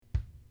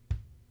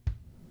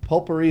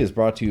Pulpery is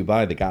brought to you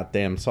by The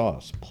Goddamn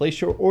Sauce. Place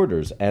your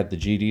orders at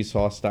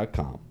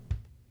thegdsauce.com.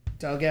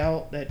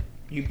 Dugout that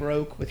you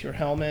broke with your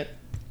helmet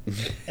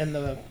in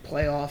the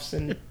playoffs,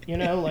 and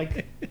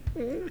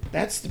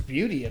that's the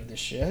beauty of this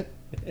shit.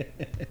 I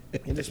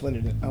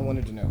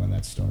wanted to know when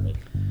that started.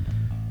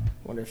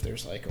 Wonder if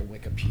there's like a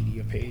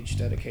Wikipedia page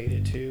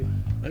dedicated to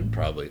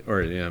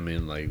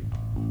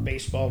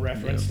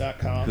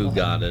baseballreference.com. Who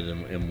got it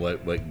and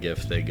what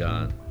gift they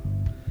got.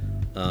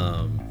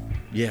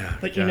 Yeah.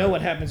 But you know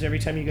what happens every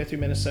time you go through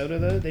Minnesota,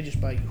 though? They just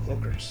buy you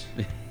hookers.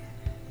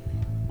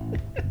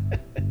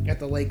 At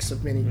the lakes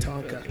of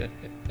Minnetonka.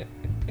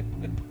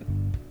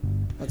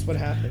 That's what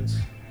happens.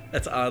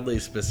 That's oddly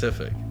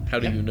specific. How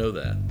do you know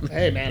that?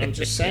 Hey, man, I'm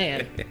just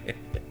saying.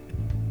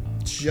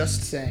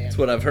 Just saying. That's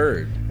what I've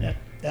heard. Yeah.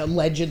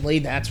 Allegedly,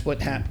 that's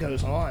what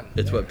goes on.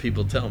 It's what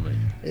people tell me.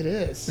 It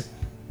is.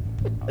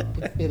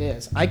 It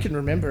is. I can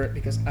remember it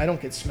because I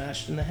don't get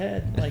smashed in the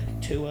head like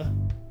Tua.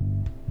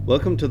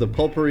 Welcome to the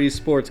Pulpery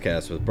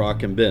Sportscast with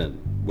Brock and Ben,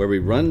 where we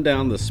run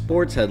down the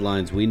sports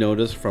headlines we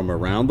notice from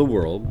around the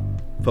world,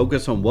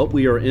 focus on what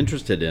we are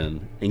interested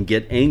in, and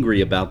get angry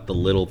about the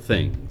little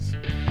things.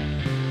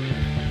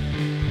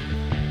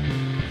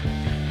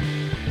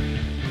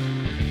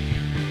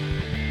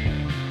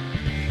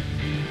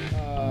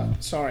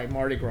 Sorry,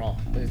 Mardi Gras.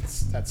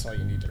 That's all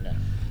you need to know.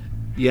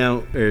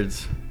 Yeah,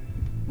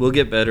 we'll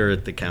get better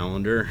at the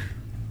calendar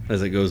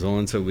as it goes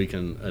on so we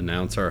can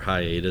announce our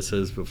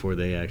hiatuses before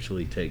they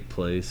actually take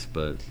place,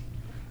 but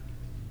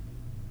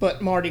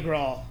Mardi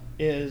Gras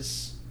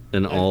is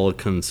an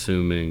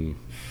all-consuming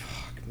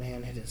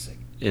it is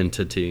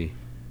entity.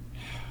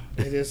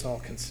 It is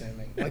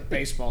all-consuming. Like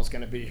baseball's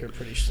going to be here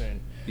pretty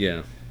soon.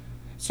 Yeah.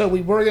 So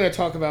we were going to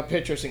talk about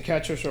pitchers and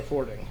catchers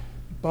reporting,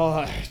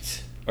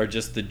 but or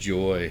just the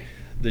joy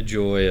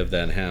of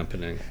that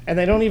happening. And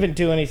they don't even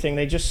do anything.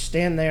 They just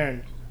stand there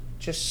and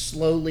just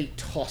slowly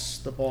toss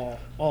the ball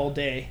all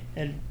day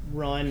and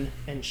run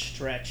and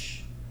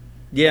stretch.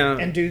 Yeah.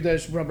 And do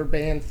those rubber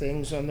band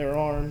things on their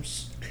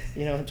arms.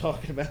 I'm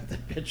talking about the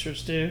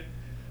pitchers too.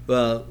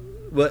 Well,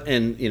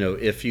 and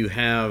if you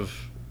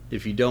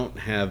don't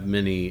have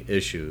many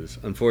issues,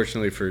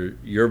 unfortunately for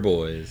your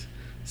boys,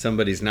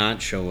 somebody's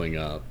not showing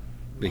up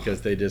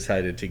because they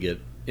decided to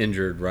get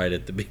injured right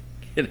at the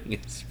beginning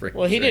of spring.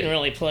 Well, he didn't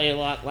really play a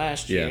lot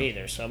last year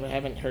either, so I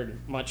haven't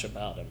heard much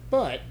about him.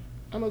 But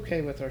I'm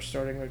okay with our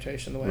starting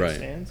rotation the way it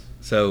stands.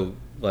 So,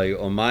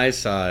 on my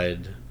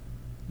side,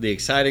 the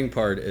exciting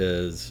part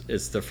is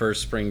it's the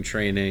first spring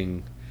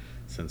training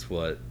since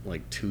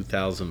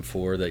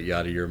 2004 that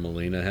Yadier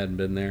Molina hadn't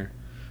been there.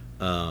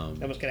 I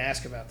was going to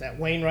ask about that.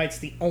 Wainwright's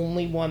the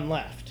only one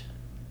left.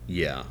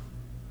 Yeah.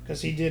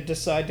 Because he did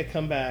decide to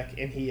come back,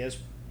 and he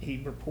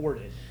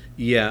reported.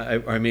 Yeah,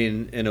 I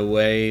mean, in a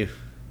way,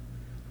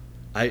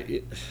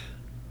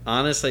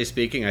 honestly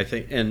speaking, I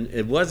think, and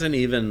it wasn't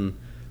even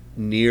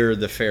near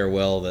the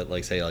farewell that,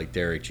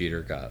 Derek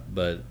Jeter got.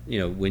 But,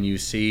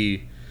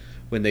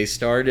 when they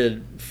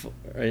started,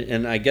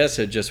 and I guess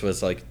it just was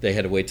they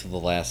had to wait till the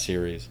last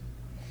series.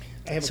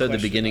 So at the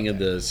beginning of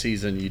the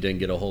season, you didn't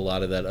get a whole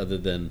lot of that other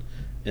than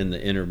in the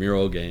in the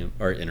interleague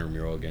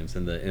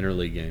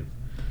game.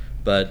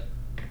 But,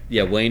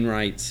 yeah,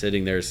 Wainwright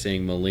sitting there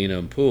seeing Molina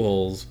and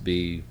Pujols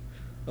be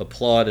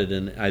applauded,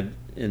 and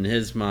in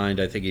his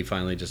mind, I think he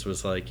finally just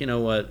was like, you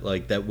know what,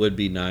 that would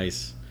be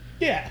nice.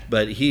 Yeah.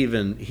 But he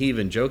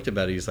even joked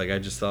about it. He's like, I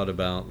just thought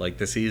about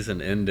the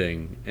season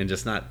ending and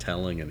just not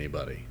telling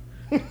anybody,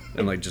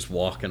 and just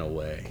walking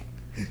away,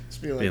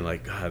 being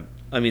like, God,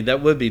 I mean,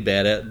 that would be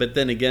bad. But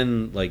then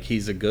again,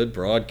 he's a good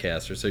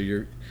broadcaster, so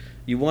you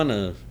want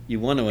to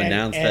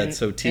announce that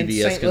so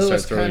TBS can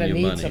start throwing you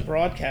money. Needs a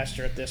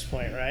broadcaster at this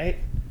point, right?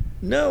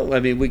 No, I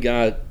mean we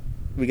got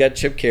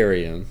Chip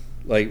Carey in,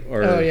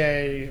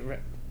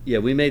 Yeah,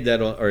 we made that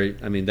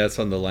that's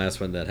on the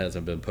last one that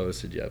hasn't been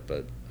posted yet,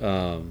 but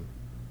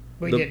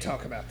we did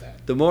talk about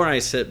that. The more I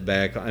sit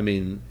back, I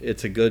mean,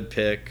 it's a good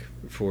pick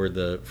for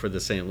the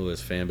St.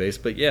 Louis fan base,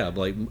 but yeah,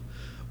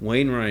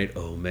 Wainwright,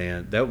 oh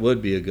man, that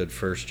would be a good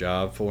first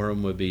job for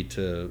him, would be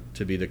to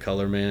be the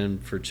color man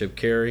for Chip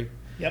Carey.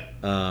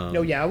 Yep.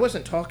 I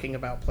wasn't talking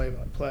about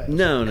play-by-play.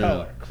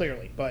 No,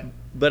 clearly, but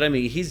I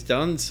mean, he's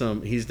done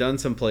some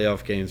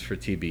playoff games for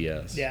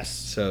TBS. Yes.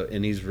 So,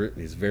 and he's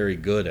very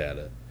good at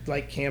it.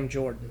 Like Cam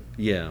Jordan.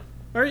 Yeah.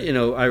 Or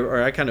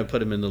I kind of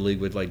put him in the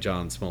league with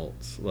John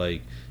Smoltz.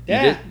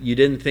 You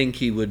didn't think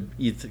he would.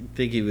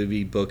 Think he would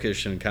be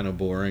bookish and kind of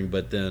boring,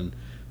 but then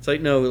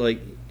it's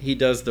he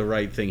does the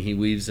right thing. He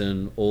weaves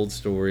in old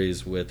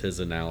stories with his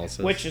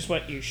analysis, which is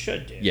what you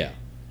should do. Yeah.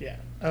 Yeah.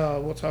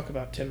 We'll talk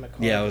about Tim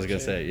McCarthy. Yeah, I was gonna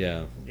say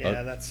yeah.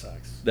 Yeah, that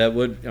sucks. That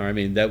would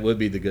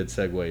be the good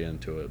segue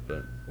into it,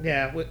 but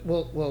yeah,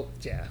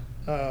 yeah.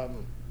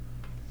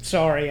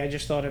 Sorry, I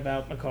just thought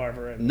about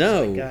McCarver. And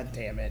no, God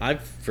damn it! I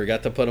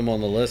forgot to put him on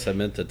the list. I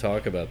meant to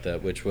talk about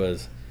that, which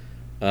was,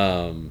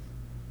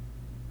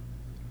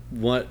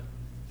 what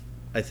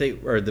I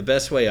think, or the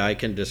best way I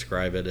can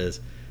describe it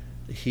is,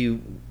 he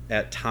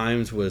at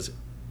times was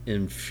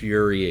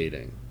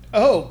infuriating.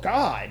 Oh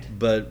God.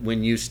 But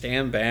when you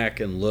stand back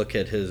and look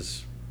at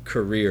his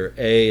career,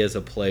 A, as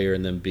a player,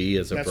 and then B,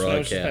 as a That's what I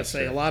was broadcaster. just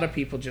about to say. A lot of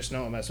people just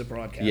know him as a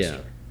broadcaster. Yeah.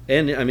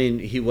 And, I mean,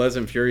 he was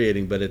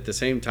infuriating, but at the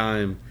same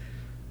time,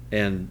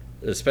 and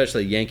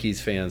especially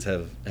Yankees fans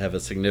have a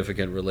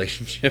significant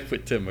relationship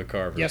with Tim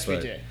McCarver. Yes, we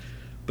do.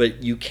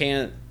 But you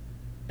can't,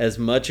 as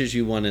much as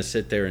you want to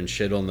sit there and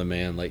shit on the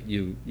man, like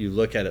you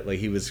look at it like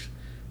he was,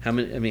 how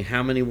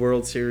many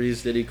World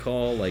Series did he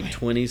call? Like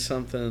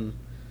 20-something?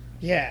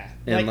 Yeah.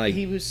 And like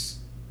he was,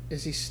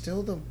 is he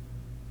still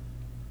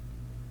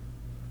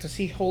does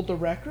he hold the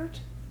record?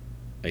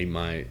 He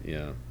might,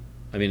 yeah.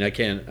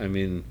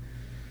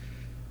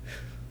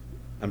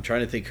 I'm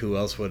trying to think who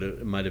else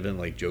it might have been,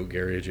 like Joe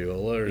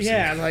Garagiola or something.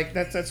 Yeah, like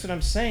that's what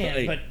I'm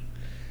saying. Like,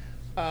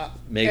 but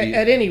maybe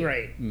at any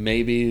rate,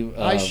 maybe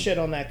I shit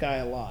on that guy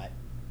a lot.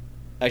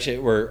 Actually,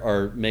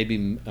 or maybe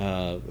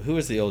who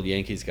was the old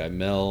Yankees guy? Is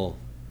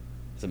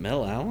it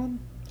Mel Allen?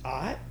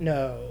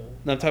 No.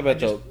 No, I'm talking about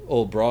the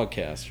old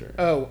broadcaster.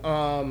 Oh,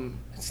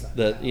 it's not.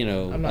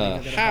 I'm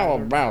not even how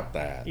bother. About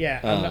that? Yeah,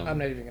 I'm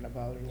not even gonna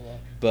bother to look.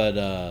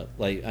 But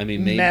maybe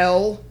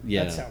Mel.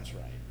 Yeah, that sounds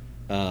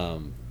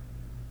right.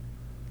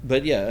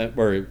 But yeah,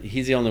 or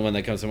he's the only one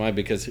that comes to mind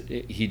because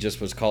he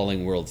just was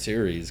calling World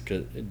Series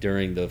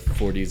during the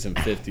 40s and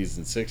 50s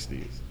and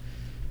 60s.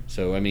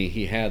 So, I mean,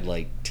 he had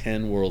like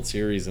 10 World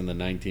Series in the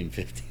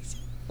 1950s.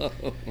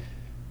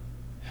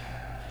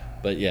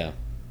 But yeah,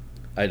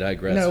 I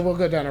digress. No, we'll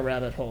go down a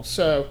rabbit hole.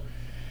 So,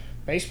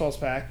 baseball's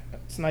back.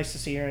 It's nice to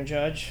see Aaron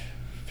Judge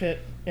fit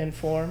in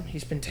form.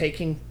 He's been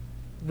taking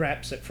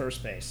reps at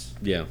first base.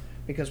 Yeah.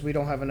 Because we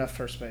don't have enough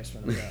first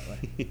basemen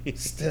apparently.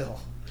 Still.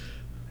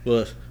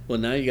 Well,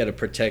 now you got to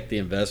protect the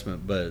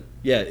investment, but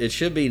yeah, it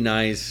should be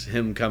nice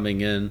him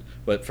coming in.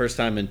 But first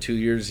time in 2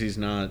 years, he's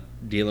not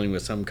dealing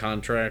with some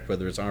contract,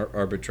 whether it's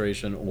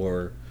arbitration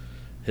or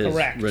his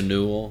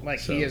renewal. Like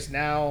he is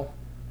now.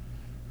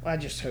 I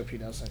just hope he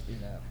doesn't.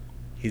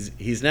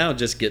 He's now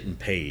just getting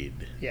paid.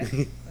 Yeah,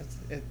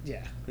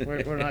 yeah.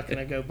 We're not going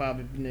to go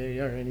Bobby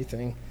Bonilla or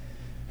anything.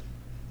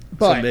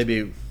 But so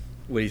maybe,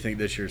 what do you think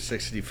this year?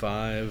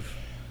 65,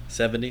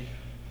 70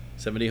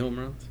 home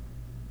runs.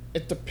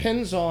 It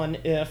depends on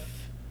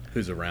if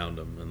who's around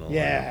him in the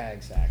lineup.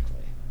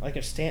 Exactly. Like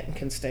if Stanton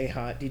can stay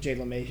hot, DJ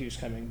LeMahieu's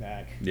coming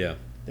back. Yeah.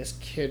 This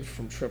kid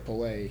from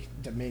AAA,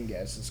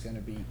 Dominguez, is going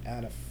to be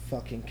out of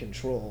fucking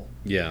control.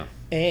 Yeah.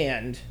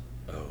 And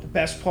the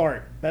best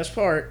part,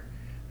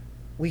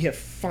 we have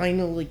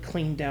finally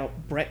cleaned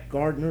out Brett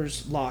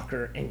Gardner's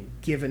locker and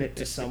given it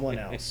to someone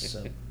else.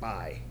 So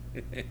bye,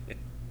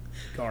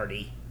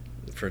 Gardy.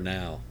 For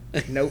now.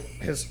 Nope,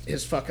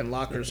 his fucking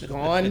locker's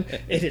gone.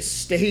 It has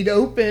stayed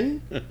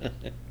open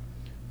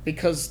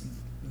because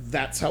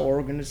that's how our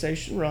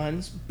organization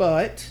runs.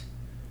 But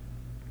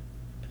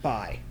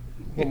bye.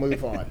 We'll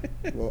move on.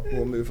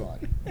 We'll move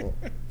on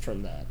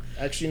from that.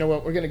 Actually, you know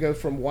what? We're going to go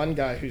from one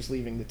guy who's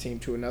leaving the team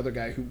to another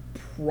guy who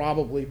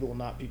probably will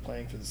not be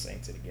playing for the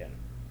Saints again.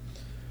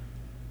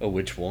 Oh,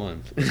 which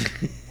one?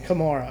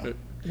 Kamara.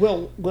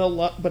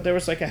 But there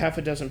was like a half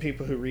a dozen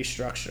people who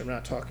restructured. I'm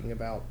not talking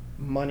about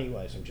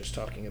money-wise. I'm just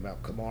talking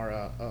about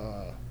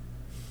Kamara.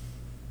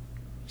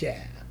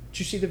 Yeah. Did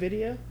you see the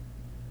video?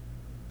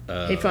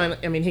 He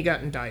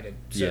got indicted.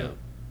 So yeah.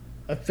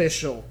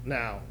 Official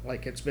now.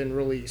 Like, it's been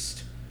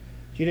released.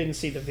 You didn't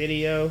see the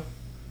video?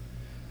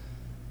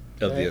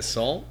 Of the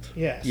assault?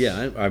 Yes.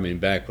 Yeah,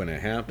 back when it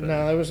happened.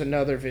 No, there was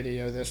another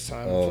video this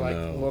time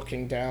of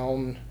looking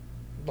down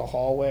the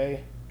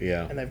hallway.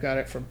 Yeah. And they've got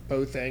it from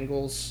both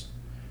angles.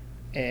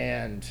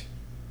 And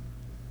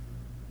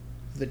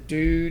the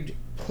dude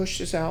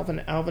pushes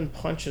Alvin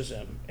punches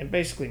him and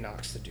basically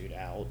knocks the dude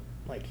out.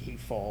 Like, he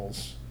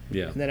falls.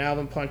 Yeah. And then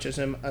Alvin punches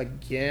him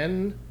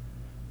again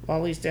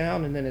while he's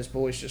down, and then his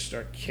boys just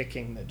start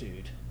kicking the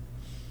dude.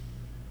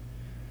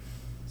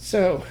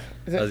 So,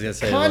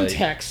 the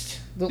context,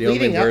 the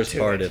leading only worst up to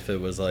part it, if it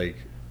was like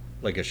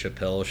a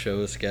Chappelle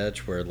Show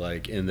sketch where,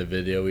 like, in the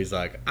video he's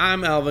like,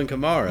 I'm Alvin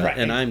Kamara, right,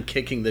 and I'm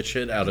kicking the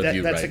shit out of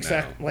you that's right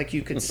exact, now. Like,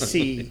 you could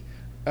see,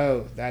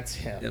 oh, that's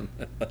him.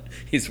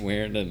 He's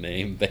wearing a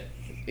name badge.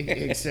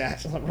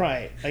 Exactly,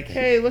 right. Like,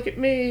 hey, look at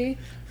me.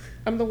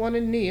 I'm the one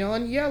in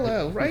neon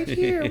yellow right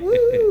here.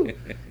 Woo!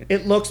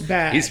 It looks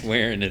bad. He's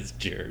wearing his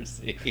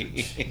jersey.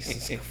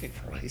 Jesus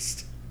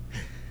Christ.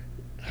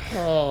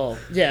 Oh,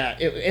 yeah.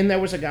 And there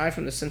was a guy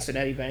from the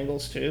Cincinnati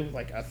Bengals, too,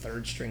 like a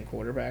third-string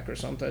quarterback or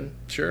something.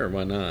 Sure,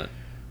 why not?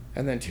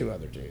 And then two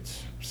other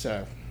dudes.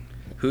 So.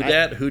 Who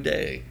dat, who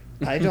day?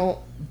 I don't.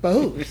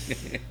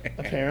 Both,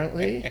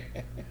 apparently.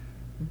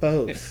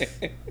 Both.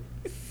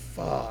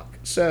 Fuck.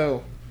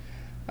 So,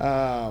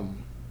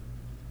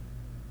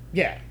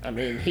 yeah,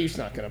 he's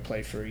not going to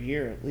play for a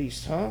year at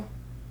least, huh?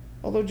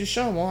 Although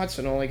Deshaun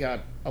Watson only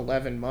got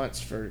 11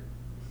 months for,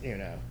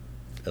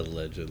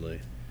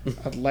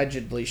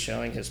 allegedly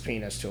showing his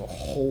penis to a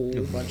whole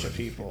bunch of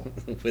people.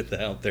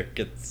 Without their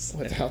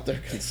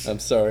consent. I'm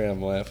sorry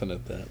I'm laughing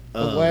at that.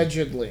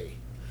 Allegedly.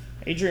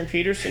 Adrian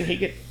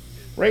Peterson,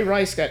 Ray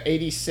Rice got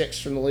 86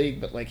 from the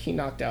league, but, he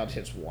knocked out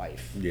his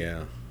wife.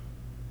 Yeah.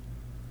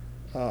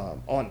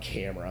 on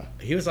camera.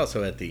 He was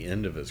also at the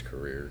end of his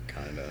career,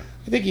 kind of.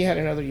 I think he had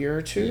another year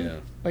or two. Yeah.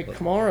 Like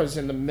Kamara's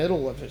in the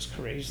middle of his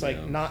career. He's like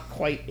Yeah. not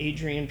quite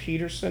Adrian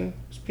Peterson.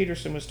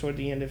 Peterson was toward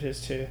the end of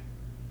his too.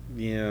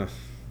 Yeah.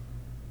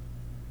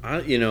 I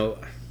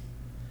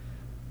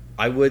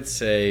would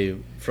say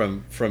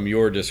from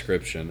your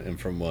description and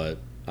from what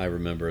I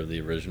remember of the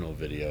original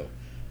video,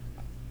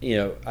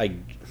 I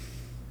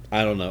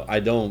don't know. I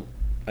don't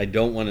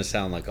want to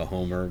sound like a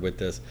homer with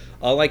this.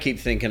 All I keep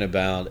thinking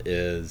about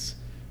is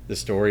the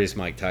stories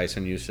Mike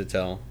Tyson used to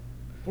tell.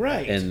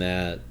 Right. And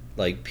that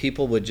like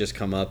people would just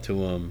come up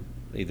to him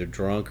either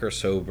drunk or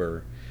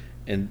sober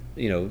and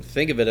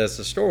think of it as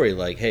a story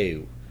like,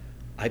 hey,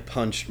 I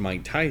punched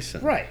Mike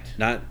Tyson. Right.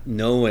 Not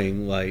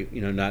knowing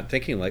not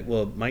thinking like,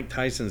 well, Mike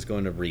Tyson's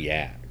going to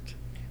react.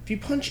 If you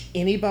punch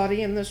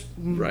anybody in this,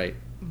 Right.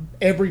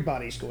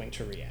 everybody's going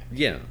to react.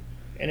 Yeah.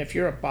 And if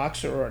you're a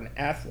boxer or an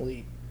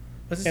athlete,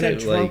 Let's and say, a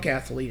drunk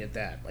athlete at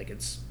that, like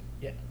it's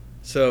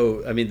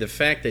So I mean, the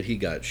fact that he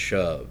got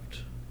shoved,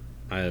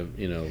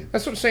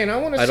 That's what I'm saying. I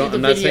want to see the video.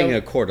 I'm not saying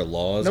a court of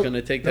law is Nope, going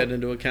to take that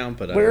into account,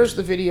 but where's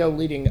the video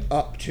leading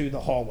up to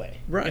the hallway?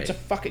 Right. It's a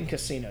fucking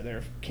casino. There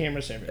are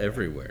cameras everywhere.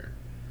 everywhere,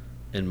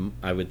 and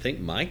I would think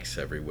Mike's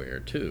everywhere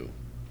too.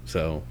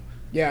 So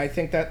Yeah, I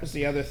think that was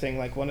the other thing.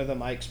 Like one of the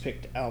mics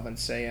picked Alvin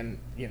saying,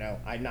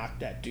 I knocked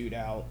that dude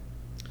out.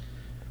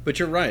 But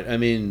you're right. I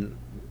mean,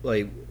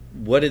 like,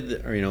 what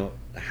did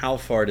how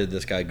far did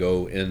this guy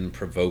go in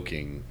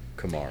provoking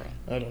Kamara?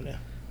 I don't know.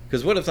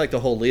 Because what if like the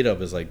whole lead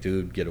up is like,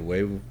 dude, get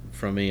away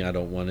from me. I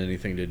don't want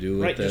anything to do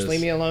with Right, this. just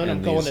leave me alone. I'm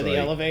And going he's to the like-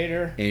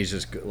 elevator. And he's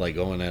just like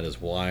going at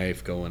his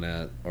wife,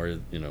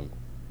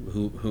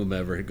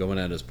 whomever, going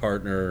at his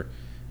partner,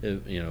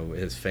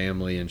 his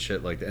family and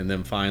shit like that. And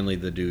then finally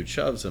the dude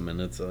shoves him, and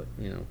it's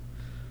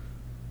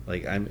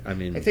like I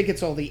mean, I think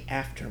it's all the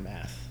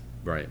aftermath.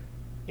 right.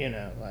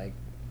 Like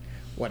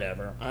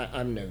whatever.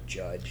 I'm no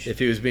judge. If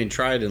he was being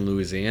tried in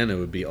Louisiana, it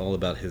would be all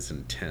about his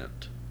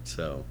intent.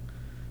 So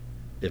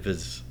if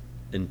his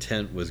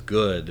intent was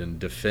good and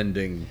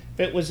defending, If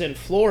it was in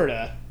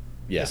Florida,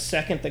 yeah, the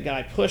second the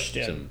guy pushed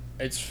him,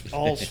 it's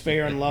all's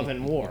fair in love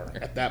and war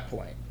at that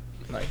point.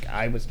 Like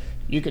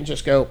you can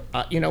just go,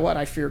 you know what?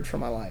 I feared for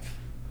my life.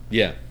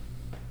 yeah,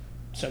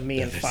 So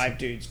me and 5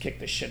 dudes kicked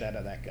the shit out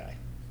of that guy.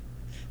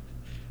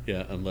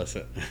 yeah, unless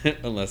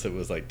it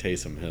was like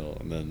Taysom Hill,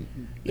 and then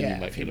you Yeah,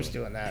 might if he get was away.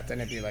 doing that, then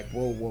it'd be like,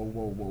 whoa, whoa,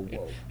 whoa, whoa,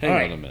 whoa. Hang All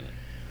on right. a minute.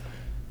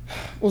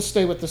 We'll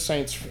stay with the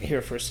Saints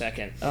here for a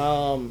second.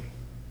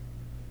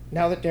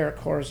 Now that Derek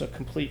Carr is a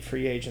complete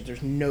free agent,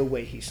 there's no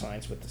way he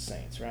signs with the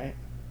Saints, right?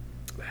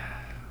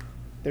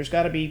 There's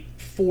got to be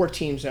 4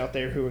 teams out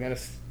there who are going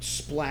to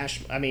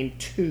splash. I mean,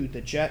 2. The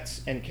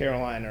Jets and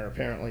Carolina are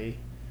apparently.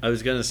 I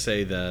was gonna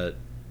say that.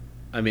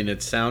 I mean,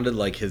 it sounded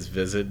like his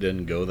visit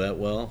didn't go that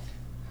well.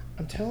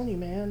 I'm telling you,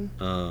 man.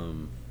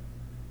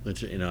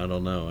 Which I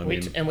don't know. I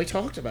mean, And we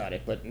talked about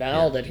it, but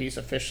now Yeah. that he's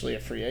officially a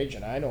free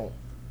agent, I don't.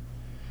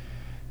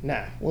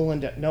 Nah, we'll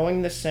end up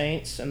knowing the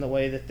Saints and the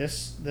way that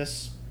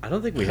this. I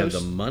don't think we have the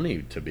post-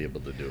 money to be able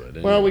to do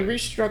it. Well, we anyway.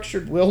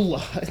 restructured Will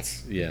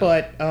Lutz, Yeah.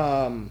 but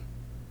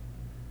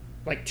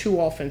like 2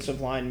 offensive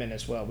linemen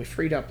as well. We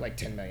freed up like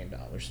 $10 million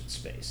in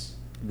space.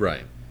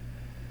 Right.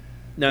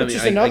 No, Which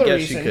is I another guess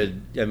reason- you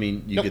could. I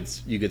mean, Nope.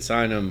 you could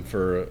sign him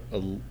for a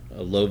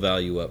low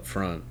value up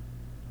front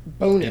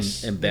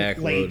Bonus and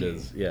backload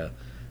laden.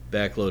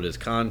 backload his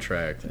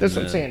contract. That's and what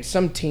I'm then- saying.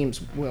 Some teams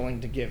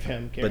willing to give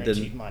him But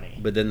guaranteed then, money.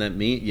 but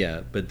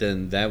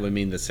then that would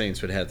mean the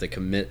Saints would have to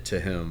commit to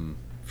him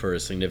for a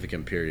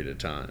significant period of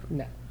time,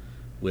 No,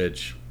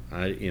 which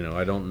I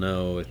don't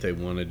know if they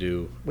want to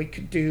do. we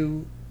could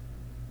do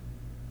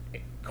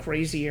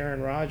crazy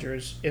Aaron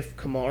Rodgers if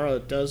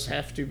Kamara does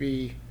have to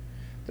be.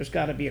 There's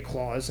got to be a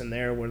clause in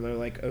there where they're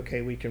like,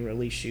 okay, we can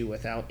release you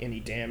without any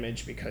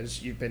damage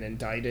because you've been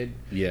indicted.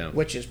 Yeah.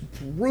 Which is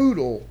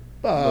brutal.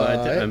 Well,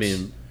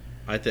 But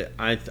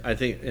I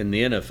think in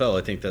the NFL,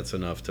 I think that's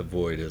enough to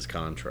void his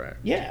contract.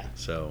 yeah,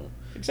 So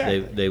exactly.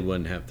 they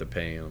wouldn't have to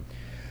pay him.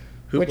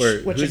 Which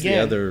Who's the again-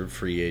 other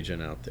free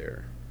agent out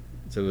there?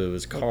 So it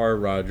was Carr,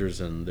 Rodgers,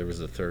 and there was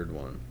a third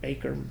one.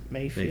 Baker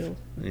Mayfield.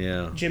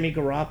 Yeah, Jimmy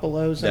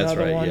Garoppolo's that's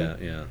another right. one.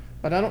 Yeah.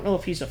 But I don't know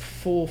if he's a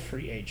full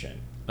free agent.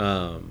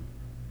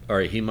 All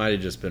right, he might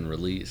have just been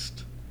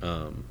released.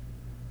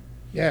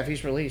 Yeah, if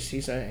he's released,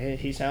 he's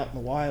out in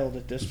the wild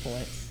at this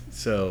point.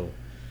 So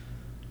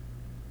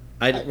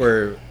I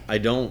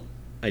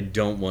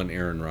don't want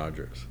Aaron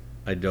Rodgers.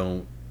 I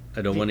don't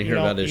want to hear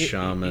about his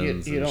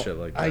shamans and shit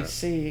like that. I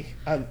see.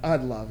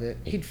 I'd love it.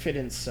 He'd fit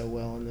in so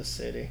well in the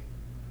city.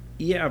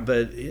 Yeah,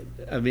 but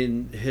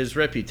his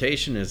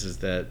reputation is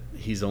that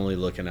he's only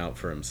looking out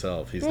for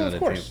himself. He's Well, not of a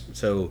team. course.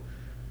 So,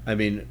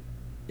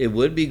 it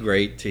would be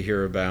great to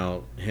hear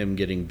about him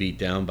getting beat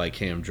down by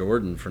Cam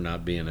Jordan for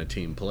not being a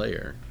team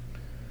player.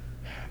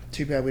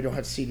 Too bad we don't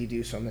have CD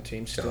Deuce on the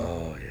team still.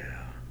 Oh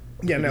yeah.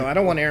 Yeah, no, I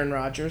don't want Aaron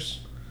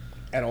Rodgers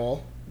at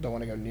all. Don't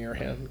want to go near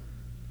him.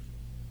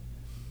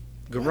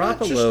 Why not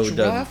Garoppolo just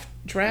doesn't.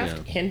 draft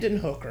yeah. Hendon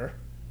Hooker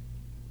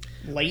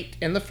late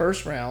in the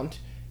first round.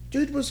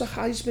 Dude was a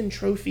Heisman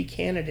Trophy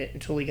candidate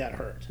until he got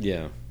hurt.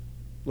 Yeah.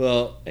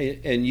 Well,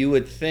 and you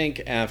would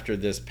think after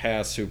this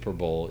past Super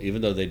Bowl,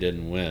 even though they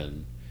didn't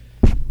win,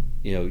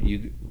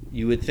 you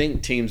would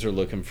think teams are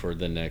looking for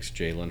the next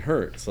Jalen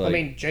Hurts. I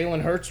mean,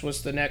 Jalen Hurts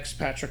was the next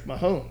Patrick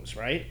Mahomes,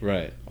 right?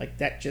 Right. Like,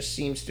 that just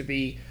seems to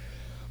be...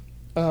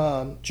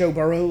 Joe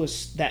Burrow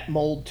is that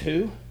mold,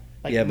 too.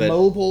 Like, Yeah, but-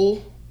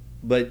 mobile.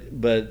 But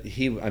were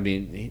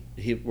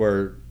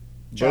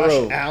Josh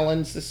Burrow,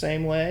 Allen's the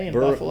same way in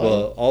Buffalo.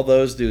 well, all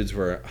those dudes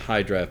were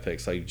high draft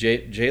picks. Like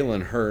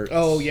Jalen Hurts.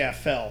 Oh, yeah,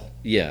 fell.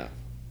 Yeah.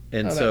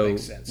 And Oh, that so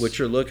makes sense. what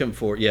you're looking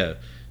for,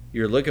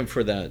 you're looking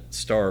for that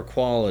star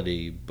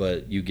quality,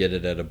 but you get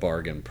it at a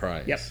bargain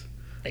price. Yep,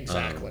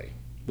 exactly.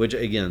 Which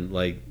again,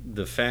 like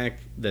the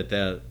fact that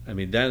the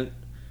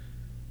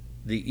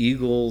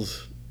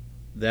Eagles,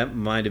 that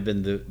might have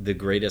been the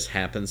greatest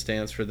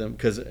happenstance for them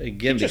because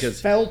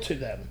Just fell to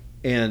them.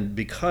 And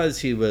because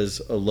he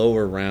was a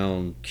lower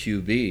round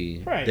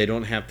QB, Right. they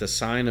don't have to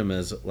sign him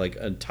as like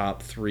a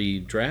top 3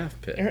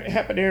 draft pick. It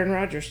happened to Aaron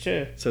Rodgers,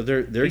 too. So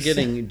they're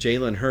getting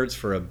Jalen Hurts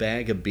for a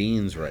bag of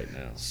beans right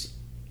now.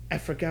 I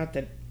forgot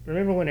that.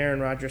 Remember when Aaron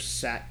Rodgers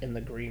sat in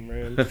the green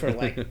room for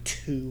like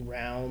 2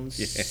 rounds,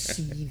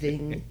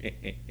 seething?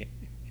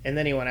 And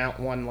then he went out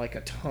and won like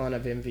a ton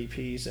of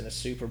MVPs in a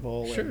Super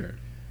Bowl. And Sure.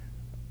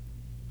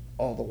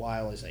 all the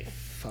while is a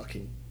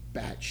fucking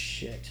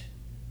batshit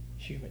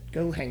human.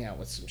 Go hang out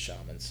with some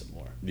shamans some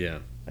more. Yeah.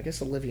 I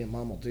guess Olivia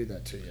Munn will do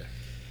that to you.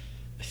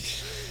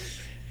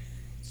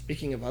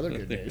 Speaking of other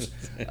good news,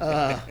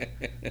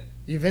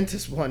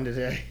 Juventus won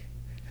today.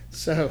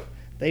 So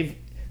they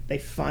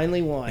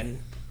finally won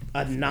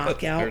a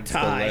knockout Hurts to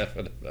tie. laugh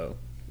at it, though.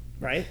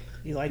 Right?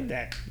 You like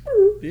that?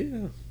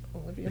 Yeah.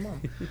 Olivia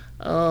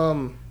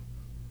Munn.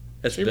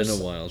 It's She been was-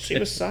 a while. She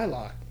was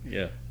Psylocke.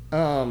 Yeah.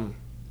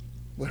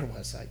 Where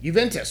was I?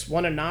 Juventus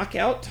won a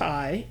knockout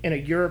tie in a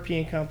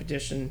European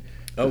competition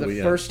for the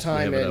yeah. first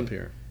time we have it in up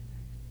here.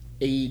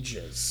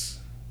 ages.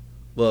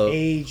 Well,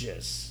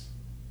 Ages.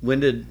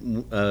 when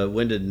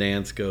did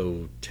Nance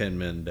go 10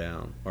 men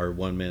down or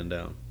 1 man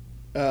down?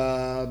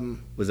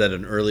 Was that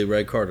an early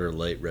red card or a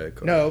late red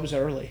card? No, it was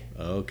early.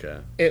 Okay.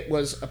 It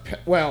was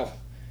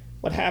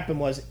what happened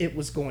was it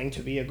was going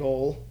to be a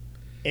goal,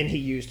 and he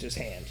used his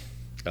hand.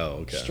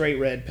 Oh, okay. Straight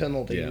red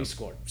penalty. Yeah. We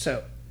scored.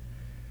 So,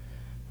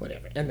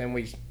 whatever. And then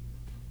we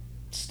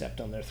stepped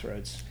on their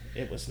throats.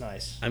 It was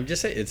nice. I'm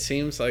just saying. It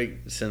seems like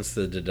since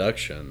the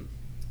deduction,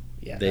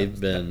 Yeah, they've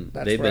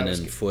that's been where I was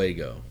in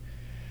fuego.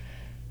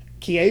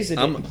 Chiesa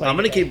I'm didn't play. going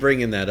to today. keep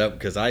bringing that up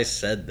because I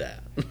said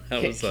that. I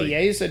was like,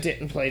 Chiesa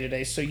didn't play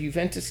today, so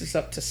Juventus is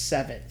up to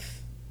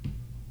 7th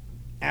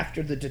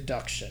after the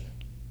deduction.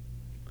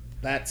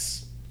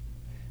 That's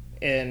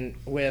and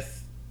with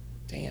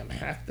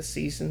half the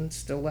season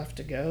still left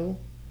to go,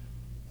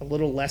 a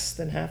little less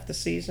than half the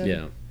season.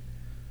 yeah.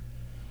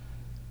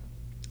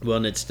 Well,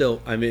 and it's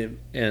still. I mean,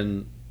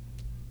 and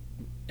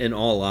in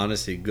all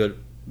honesty,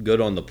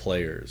 good on the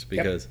players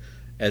because,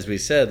 as we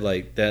said,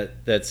 like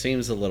that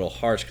seems a little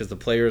harsh because the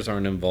players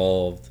aren't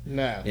involved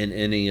No. in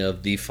any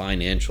of the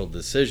financial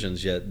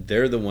decisions yet.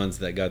 They're the ones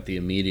that got the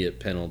immediate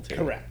penalty.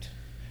 Correct.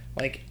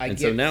 Like And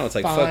so now it's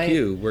like, fuck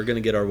you, we're going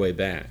to get our way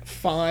back.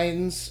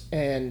 Fines,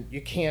 and you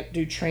can't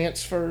do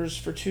transfers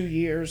for 2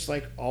 years,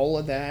 like all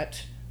of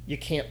that. You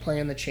can't play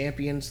in the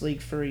Champions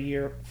League for a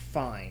year.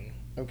 Fine.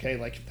 Okay,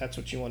 like if that's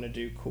what you want to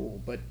do,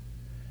 cool. But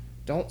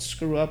don't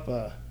screw up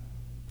a...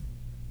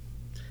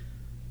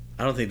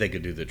 I don't think they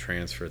could do the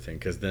transfer thing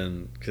because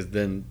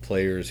then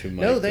players who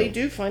might No, they go-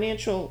 do.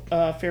 Financial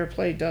fair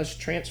play does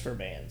transfer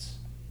bans.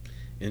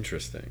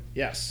 Interesting.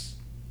 Yes.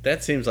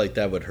 That seems like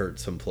that would hurt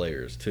some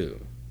players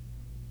too,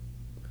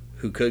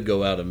 who could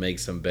go out and make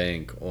some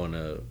bank on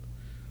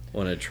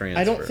a transfer.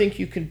 I don't think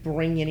you can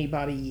bring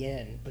anybody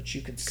in, but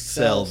you could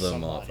Sell sell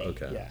them off,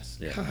 somebody. okay. Yes.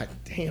 Yeah. God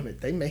damn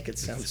it. They make it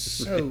sound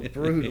so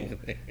brutal.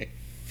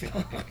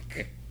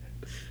 Fuck.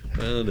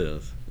 Well, it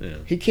is. Yeah.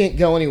 He can't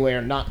go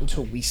anywhere not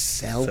until we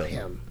sell Sell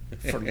him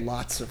for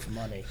lots of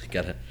money.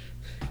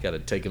 Gotta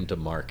take him to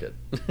market.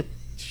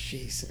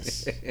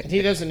 Jesus. And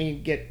he doesn't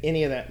even get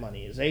any of that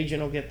money. His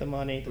agent will get the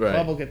money. The Right.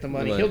 club will get the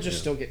money. Right, He'll just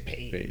yeah. still get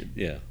paid.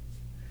 Yeah.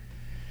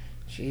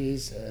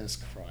 Jesus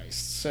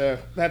Christ. So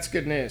that's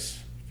good news.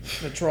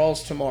 The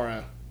draw's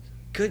tomorrow.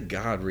 Good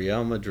God,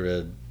 Real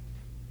Madrid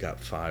got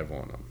 5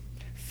 on them.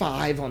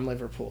 5 on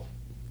Liverpool.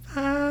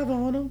 5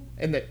 on them.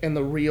 In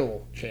the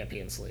real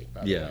Champions League,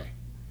 by the Yeah. way.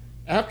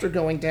 After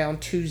going down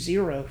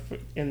 2-0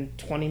 in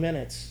 20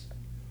 minutes.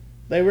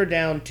 They were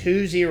down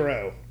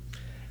 2-0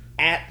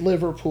 at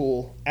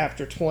Liverpool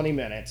after 20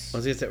 minutes. I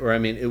was gonna say, or I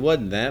mean, it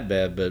wasn't that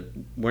bad, but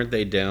weren't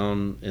they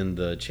down in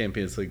the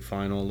Champions League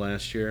final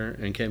last year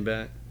and came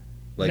back,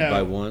 like no,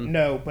 by 1?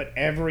 No, but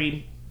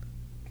every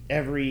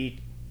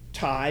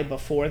tie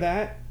before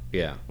that,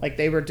 Yeah. like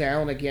they were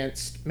down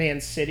against Man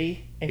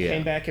City and Yeah.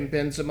 came back and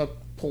Benzema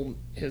pulled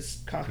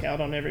his cock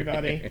out on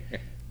everybody.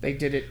 They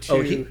did it to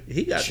Oh,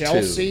 he got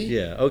Chelsea. 2.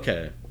 Yeah.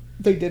 Okay.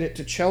 They did it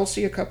to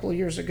Chelsea a couple of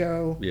years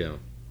ago. Yeah.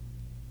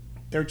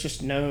 They're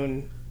just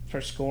known for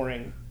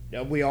scoring.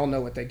 We all know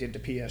what they did to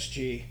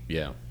PSG.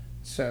 Yeah.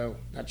 So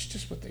that's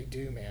just what they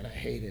do, man. I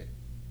hate it.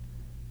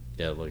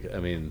 Yeah, look, I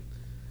mean,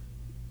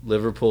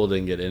 Liverpool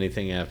didn't get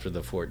anything after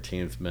the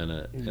 14th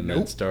minute, and then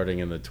Nope. starting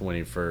in the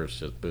 21st,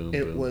 just boom,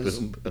 It boom, was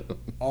boom, boom.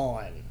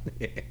 on.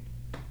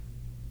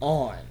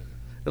 On.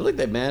 And look,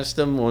 they matched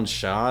them on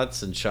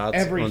shots and shots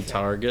Everything. on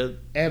target. Like,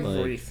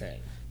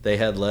 Everything. they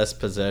had less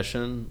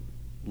possession,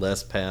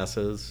 less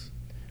passes.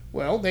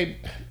 Well, they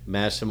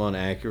Matched them on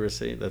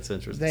accuracy. That's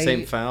interesting. They-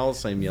 Same fouls,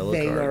 same yellow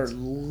they cards. are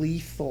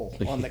lethal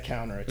on the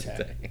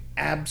counterattack.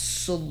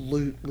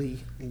 Absolutely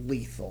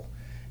lethal.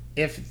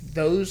 If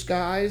those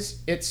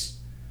guys, it's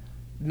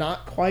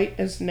not quite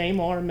as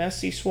Neymar,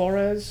 Messi,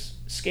 Suarez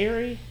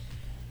scary,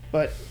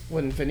 but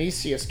when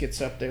Vinicius gets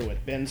up there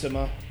with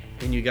Benzema,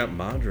 And you got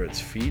Modric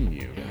feeding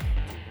you.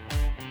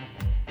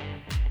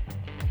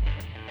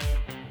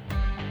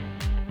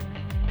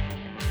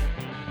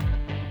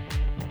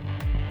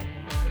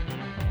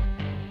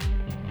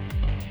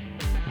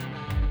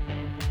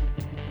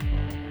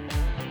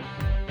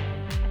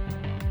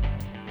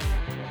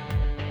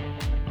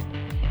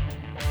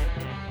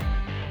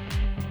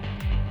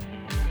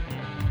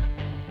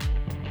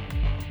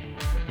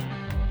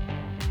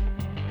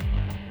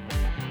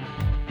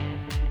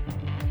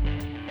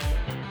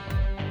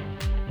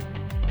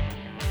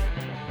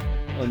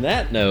 On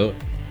that note,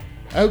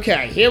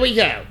 okay, here we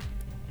go.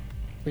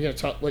 We're gonna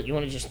talk. What you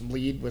want to just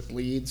lead with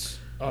leads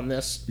on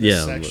this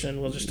Yeah. section?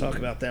 We'll just talk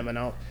about them, and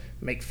I'll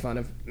make fun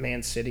of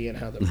Man City and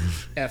how the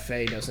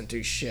FA doesn't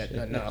do shit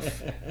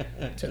enough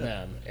to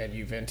them, and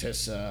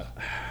Juventus.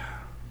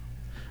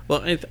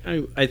 well,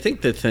 I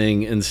think the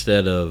thing,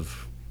 instead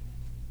of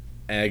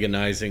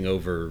agonizing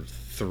over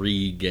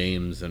 3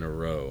 games in a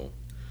row,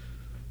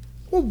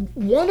 Well,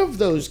 one of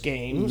those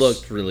games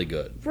looked really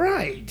good.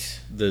 right.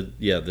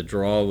 The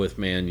draw with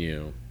Man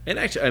U, and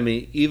actually, I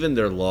mean, even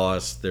their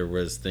loss, there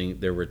were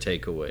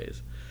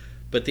takeaways,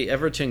 but the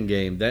Everton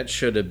game, that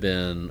should have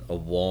been a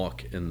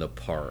walk in the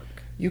park.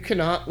 You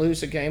cannot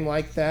lose a game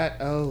like that.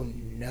 Oh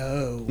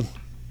no!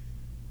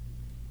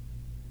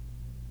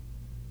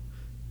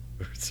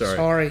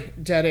 Sorry.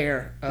 Dead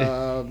air.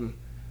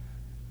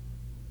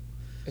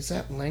 Is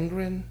that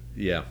Lengren?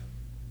 Yeah,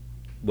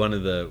 one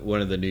of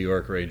the New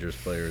York Rangers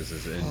players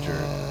is injured,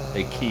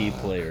 a key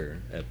player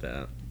at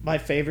that. My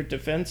favorite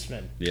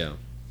defenseman. Yeah.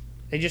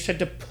 They just had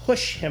to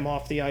push him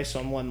off the ice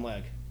on one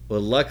leg. Well,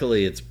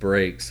 luckily it's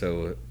break,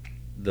 so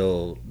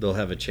they'll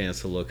have a chance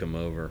to look him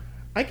over.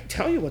 I can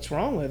tell you what's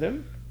wrong with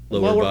him.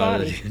 Lower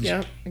body.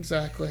 Yeah,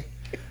 exactly.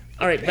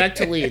 All right, back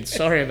to Leeds.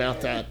 Sorry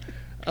about that.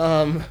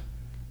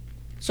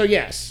 So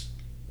yes,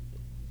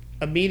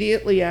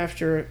 immediately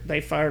after they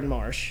fired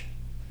Marsh,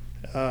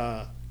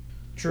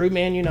 drew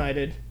Man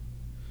United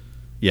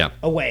Yeah.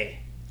 away,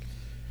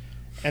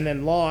 and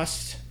then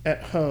lost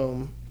at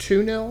home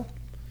 2-0.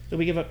 Did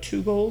we give up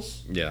 2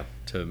 goals? Yeah,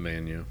 to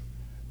Man U.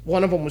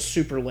 One of them was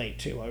super late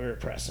too. We were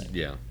pressing.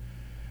 Yeah.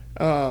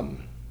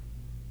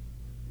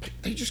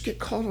 They just get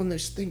called on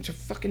this thing to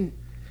fucking.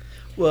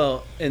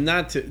 Well, and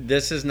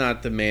this is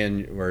not the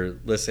Man, or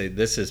let's say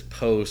this is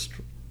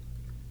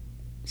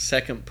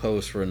second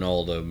post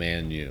Ronaldo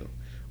Man U.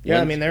 Yeah,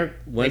 Once- I mean they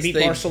once beat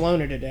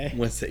Barcelona today.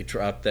 Once they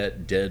drop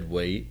that dead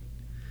weight,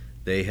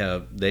 they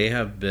have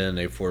been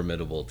a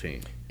formidable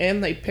team.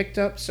 And they picked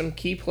up some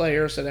key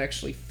players that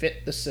actually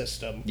fit the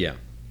system. Yeah.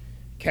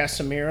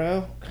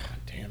 Casemiro, God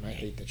damn, I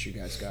hate that you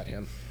guys got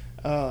him.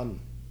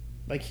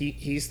 Like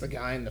he's the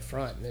guy in the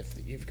front, and if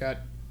you've got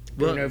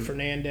Bruno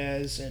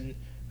Fernandes and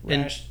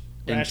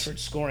Rashford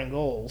scoring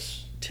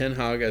goals, Ten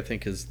Hag, I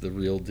think, is the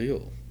real deal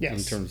in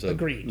Yes, terms of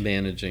agreed.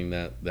 managing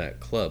that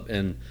club.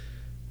 And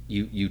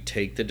you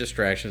take the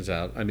distractions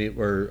out. I mean,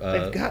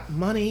 they've got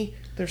money.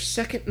 They're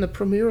second in the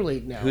Premier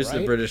League now. who's right?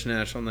 the British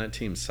national on that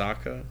team?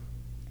 Saka?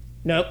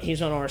 Nope,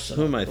 he's on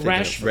Arsenal. Who am I thinking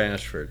Rashford.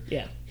 of? Rashford.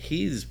 Yeah,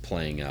 He's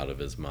playing out of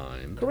his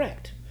mind.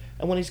 correct.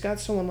 And when he's got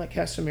someone like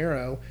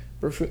Casemiro,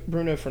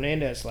 Bruno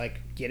Fernandes,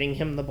 like getting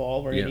him the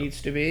ball where Yeah. he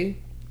needs to be,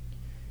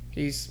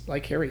 he's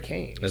like Harry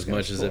Kane. He's As gonna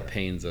much as it score.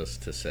 pains us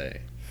to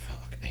say.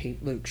 Fuck, I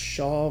hate Luke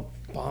Shaw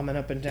bombing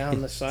up and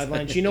down the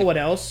sidelines. You know what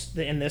else?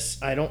 In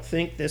this, I don't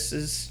think this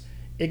is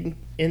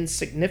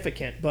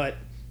insignificant, but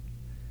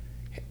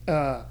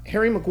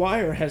Harry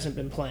Maguire hasn't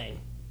been playing.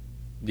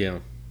 Yeah.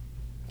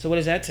 So what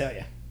does that tell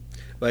you?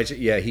 But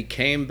yeah, he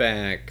came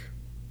back.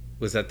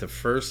 Was that the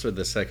first or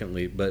the second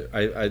lead? But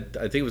I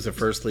think it was the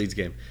first Leeds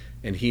game,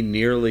 and he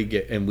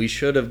nearly and we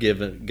should have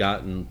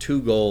gotten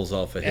 2 goals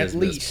off of his At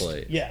least,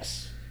 misplay,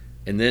 yes.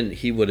 and then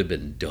he would have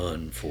been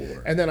done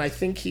for. And then I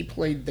think he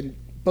played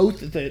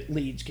both of the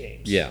Leeds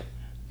games. Yeah,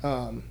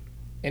 And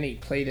he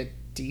played a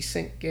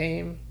decent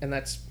game, and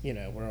that's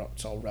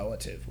it's all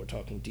relative. We're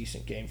talking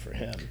decent game for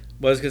him.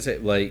 well, I was gonna say,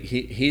 like,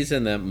 he's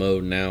in that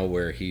mode now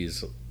where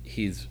he's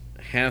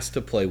has to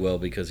play well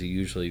because he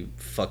usually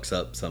fucks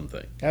up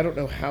something. I don't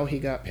know how he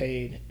got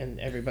paid, and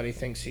everybody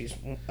thinks he's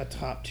a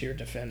top tier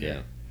defender.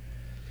 Yeah.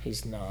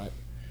 He's not.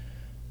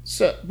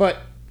 So, but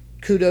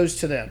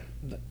kudos to them.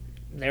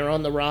 They're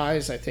on the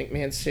rise. I think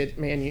Man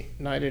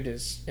United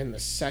is in the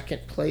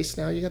second place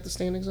now. You got the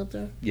standings up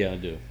there. Yeah, I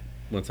do.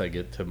 once I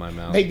get to my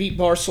mouth. They beat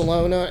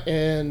Barcelona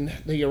in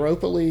the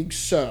Europa League,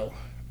 so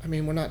I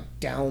mean we're not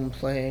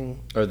downplaying.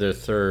 Or they're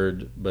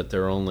third, but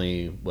they're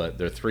only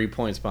they're 3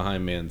 points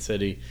behind Man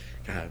City.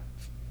 God,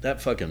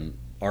 that fucking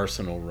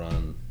Arsenal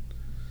run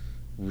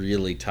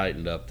really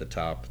tightened up the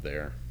top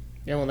there.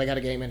 Yeah, when they got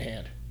a game in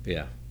hand.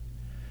 Yeah.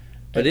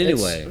 But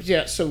anyway.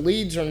 Yeah, so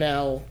Leeds are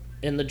now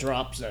in the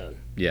drop zone.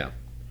 Yeah.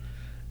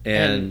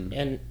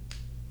 And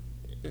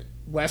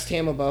West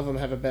Ham above them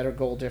have a better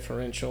goal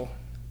differential.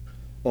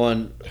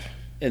 And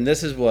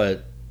this is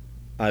what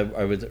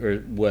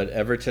what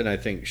Everton I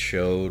think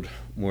showed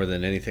more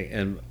than anything.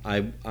 And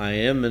I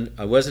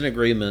was in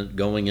agreement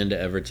going into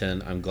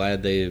Everton. I'm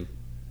glad they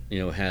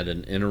had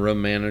an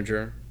interim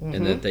manager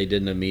and that they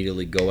didn't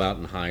immediately go out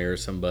and hire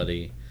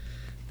somebody,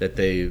 that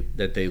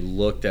they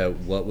looked at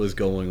what was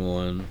going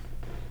on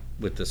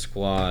with the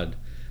squad.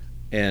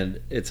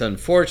 And it's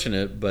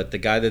unfortunate, but the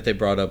guy that they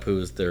brought up, who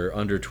was their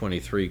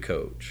under-23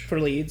 coach for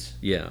Leeds,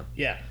 yeah,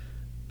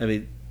 I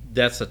mean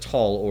that's a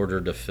tall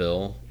order to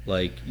fill.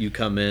 Like, you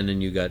come in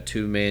and you got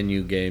 2 Man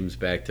U games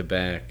back to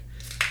back,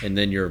 and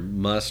then your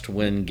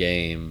must-win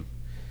game.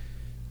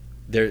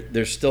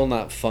 They're still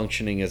not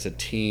functioning as a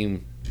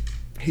team.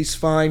 He's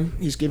fine.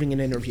 He's giving an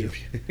interview.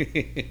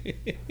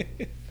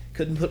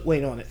 Couldn't put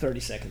weight on it 30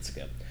 seconds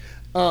ago.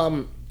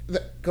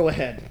 Go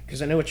ahead,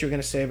 because I know what you're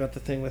going to say about the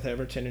thing with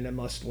Everton and a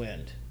must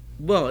win.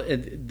 Well,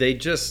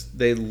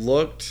 they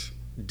looked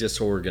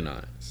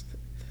disorganized.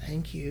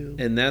 Thank you.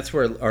 And that's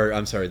where,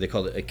 they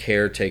called it a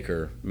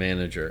caretaker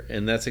manager,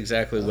 and that's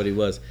exactly what he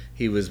was.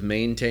 He was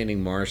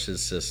maintaining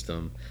Marsh's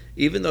system,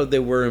 even though they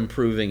were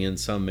improving in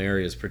some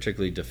areas,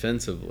 particularly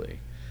defensively.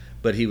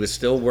 But he was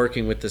still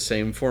working with the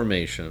same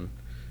formation.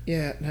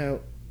 Yeah, no.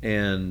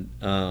 And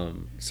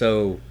and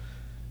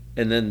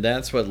then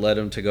that's what led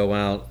him to go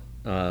out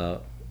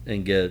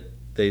and get.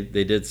 They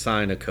did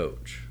sign a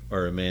coach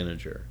or a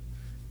manager.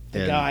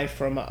 The guy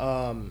from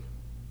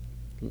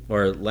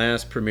Our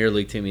last Premier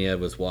League team he had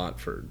was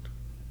Watford,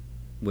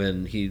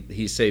 when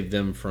he saved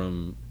them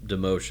from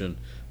demotion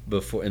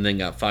before, and then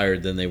got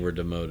fired. Then they were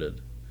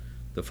demoted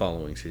the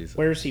following season.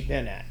 Where's he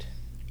been at?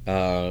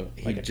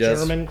 Like a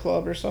German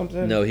club or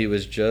something? No, he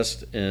was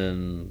just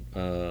in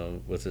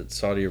was it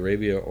Saudi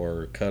Arabia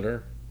or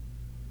Qatar?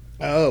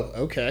 Oh,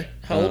 okay.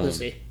 How old is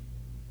he?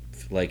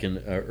 Like in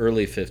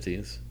early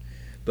 50s,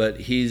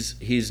 but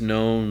he's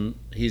known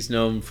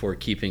for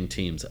keeping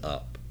teams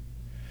up.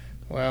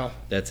 Wow.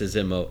 That's his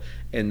MO.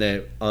 And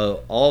that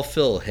all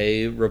Phil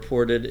Hay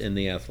reported in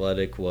The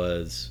Athletic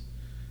was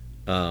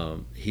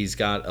he's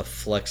got a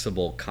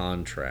flexible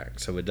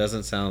contract. So it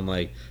doesn't sound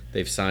like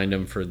they've signed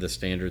him for the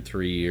standard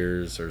 3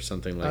 years or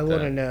something like that. I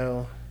want to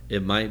know.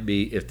 It might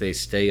be if they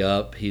stay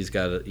up, he's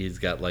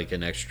got like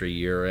an extra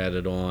year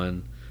added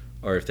on,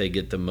 or if they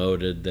get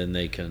demoted, then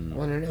they can. I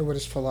want to know what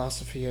his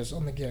philosophy is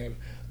on the game.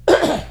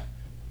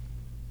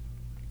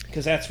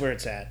 Because that's where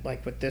it's at.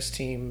 Like with this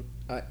team,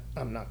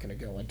 I'm not going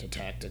to go into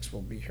tactics.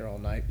 We'll be here all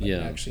night. But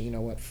actually, you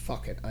know what?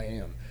 Fuck it. I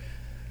am.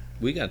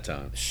 We got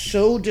time.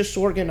 So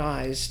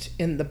disorganized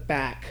in the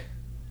back.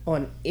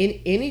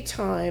 Any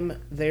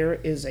time there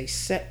is a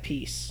set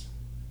piece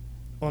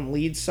on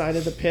Leeds' side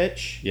of the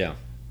pitch, yeah,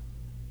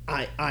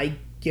 I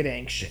get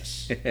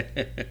anxious.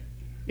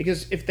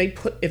 Because if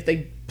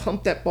they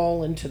pump that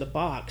ball into the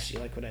box, you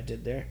like what I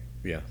did there?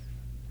 Yeah.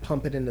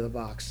 Pump it into the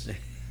box.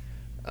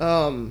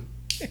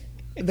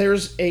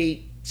 There's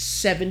a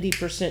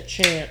 70%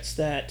 chance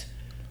that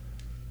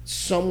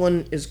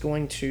someone is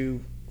going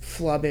to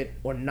flub it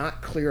or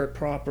not clear it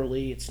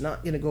properly. It's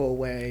not going to go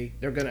away.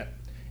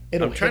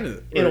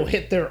 It'll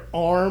hit their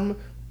arm,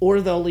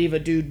 or they'll leave a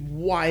dude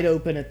wide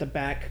open at the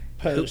back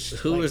post.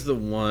 Who was the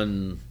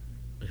one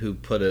who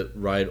put it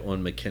right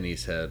on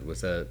McKinney's head?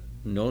 Was that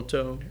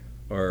Noto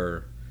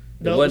or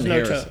no? It was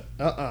Noto.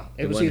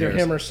 It was either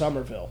him or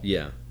Somerville.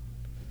 Yeah,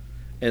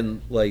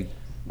 and like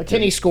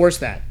McKinney scores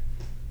that.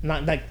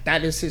 Not like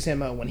that is his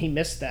MO. When he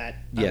missed that,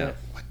 yeah. Went,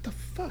 what the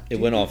fuck? It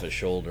went off his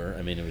shoulder.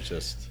 I mean, it was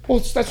just. Well,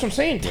 that's what I'm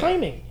saying.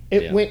 Timing.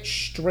 It went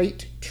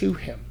straight to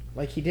him.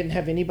 Like he didn't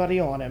have anybody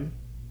on him.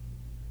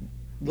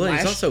 Well,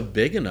 he's also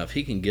big enough.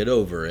 He can get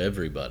over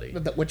everybody.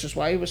 Which is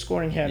why he was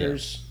scoring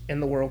headers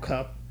in the World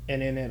Cup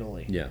and in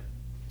Italy. Yeah.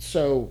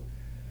 So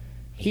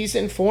he's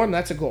in form.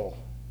 That's a goal.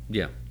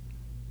 Yeah.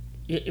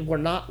 We're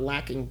not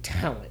lacking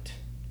talent.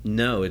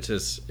 No, it's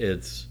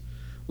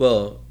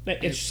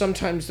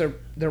sometimes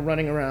they're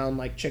running around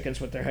like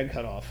chickens with their head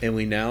cut off. And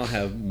we now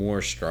have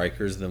more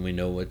strikers than we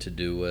know what to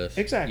do with.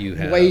 Exactly.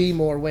 Way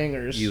more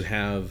wingers. You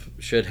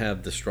should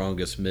have the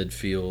strongest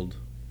midfield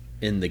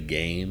in the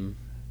game.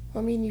 I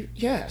mean,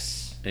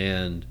 yes.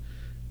 And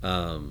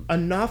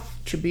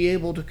enough to be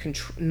able to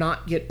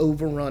not get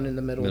overrun in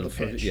the middle of the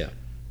pitch. Yeah.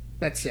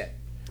 That's it.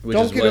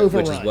 Don't get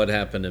overrun. Which is what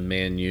happened in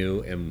Man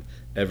U and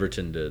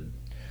Everton did.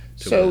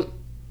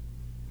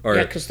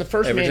 Because the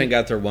first Everton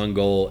got their one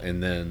goal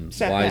and then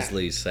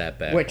wisely sat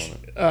back. Which,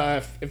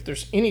 if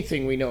there's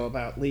anything we know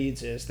about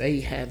Leeds, is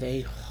they have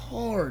a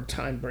hard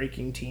time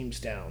breaking teams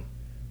down.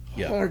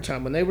 Yeah. Hard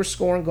time. When they were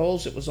scoring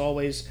goals, it was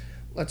always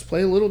let's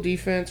play a little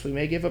defense. We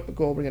may give up a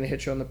goal. We're going to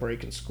hit you on the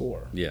break and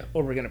score. Yeah.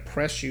 Or we're going to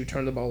press you,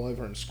 turn the ball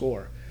over, and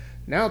score.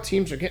 Now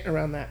teams are getting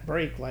around that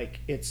break like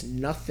it's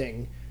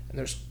nothing, and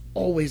there's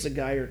always a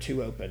guy or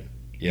two open,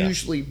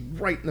 usually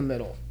right in the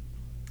middle.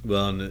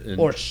 Well, and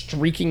or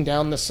streaking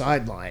down the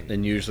sideline.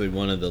 And usually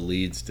one of the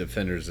Leeds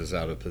defenders is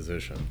out of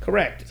position.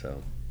 Correct.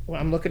 So, well,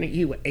 I'm looking at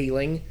you,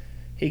 Ayling.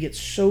 He gets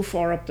so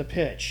far up the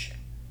pitch.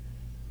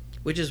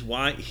 Which is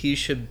why he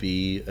should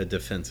be a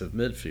defensive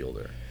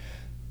midfielder.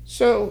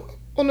 So,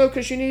 well, no,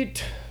 because you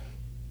need,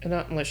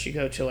 not unless you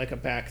go to like a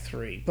back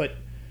three, but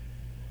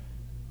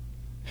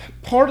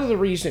part of the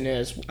reason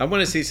is I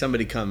want to see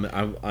somebody come.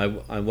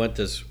 I want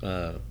this.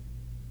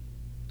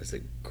 Is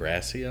it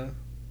Gracia?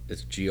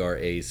 It's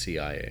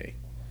Gracia.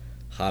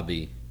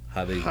 Javi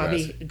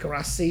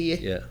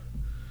Gracia. Yeah.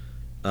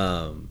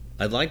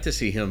 I'd like to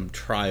see him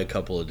try a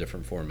couple of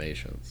different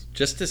formations,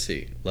 just to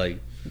see. Like,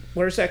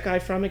 where's that guy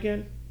from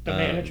again? The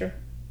manager?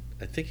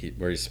 I think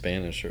he's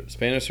Spanish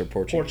or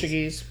Portuguese.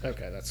 Portuguese.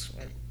 Okay, that's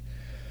right.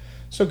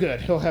 So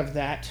good. He'll have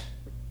that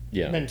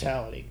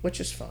mentality,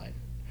 which is fine.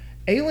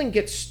 Ayling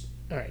gets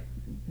all right.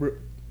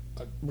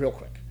 Real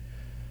quick.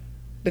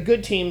 The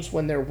good teams,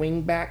 when their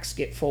wing backs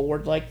get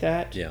forward like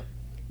that,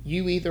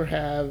 you either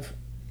have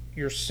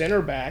your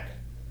center back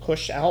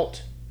push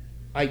out.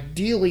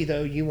 Ideally,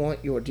 though, you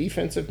want your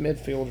defensive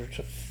midfielder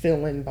to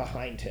fill in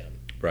behind him.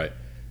 Right.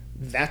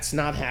 That's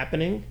not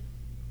happening,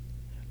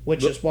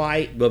 which is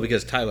why... Well,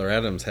 because Tyler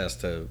Adams has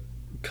to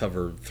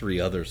cover 3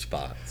 other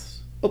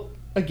spots. Oh,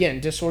 again,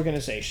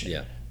 disorganization.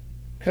 Yeah.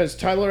 Because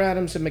Tyler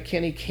Adams and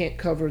McKinney can't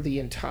cover the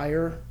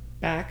entire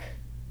back.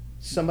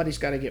 Somebody's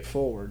got to get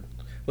forward.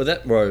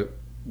 Well,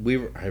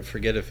 I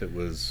forget if it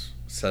was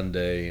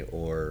Sunday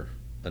or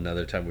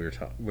another time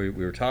we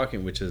were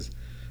talking, which is,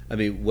 I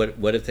mean,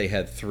 what if they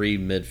had 3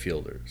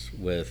 midfielders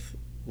with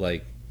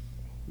like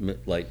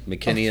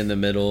McKinney in the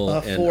middle, a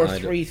and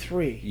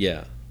 4-3-3.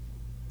 Yeah,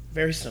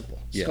 very simple.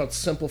 It's called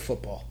simple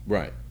football.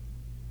 Right.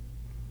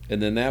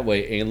 And then that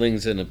way,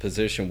 Ayling's in a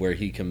position where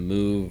he can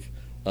move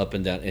up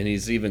and down, and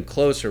he's even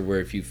closer. Where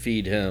if you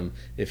feed him,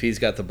 if he's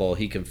got the ball,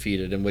 he can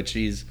feed it, in which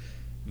he's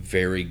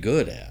very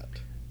good at.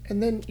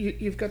 And then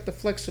you've got the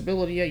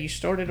flexibility. Yeah, you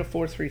started a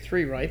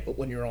 4-3-3, right? But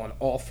when you're on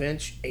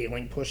offense,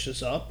 Ayling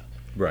pushes up.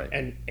 Right.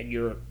 And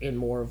you're in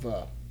more of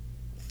a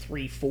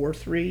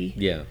 3-4-3.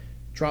 Yeah.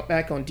 Drop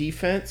back on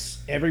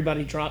defense.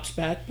 Everybody drops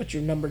back, but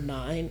you're number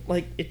 9.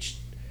 Like, it's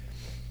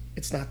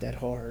not that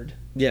hard.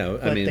 Yeah,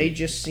 but they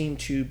just seem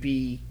to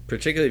be...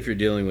 Particularly if you're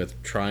dealing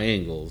with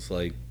triangles,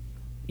 like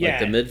the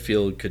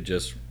midfield could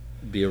just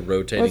be a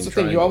rotating that's the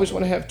triangle. thing. You always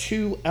want to have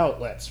 2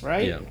 outlets,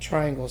 right? Yeah.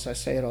 Triangles, I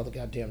say it all the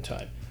goddamn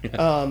time.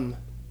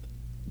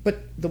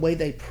 But the way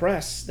they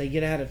press, they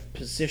get out of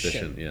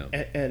position.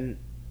 And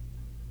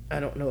I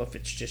don't know if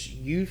it's just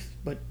youth,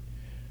 but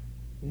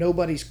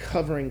nobody's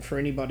covering for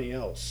anybody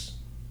else.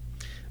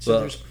 So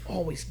there's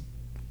always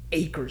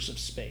acres of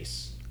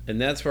space.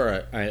 And that's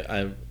where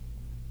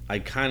I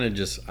kind of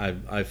just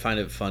I find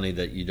it funny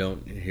that you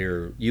don't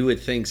hear. You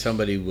would think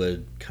somebody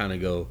would kind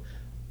of go,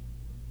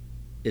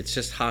 it's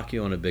just hockey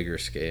on a bigger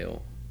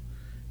scale.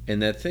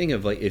 And that thing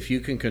of, like, if you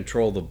can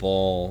control the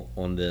ball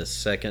on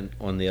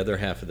the other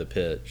half of the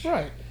pitch,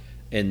 right,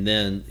 and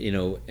then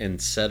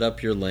and set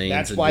up your lanes.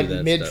 That's why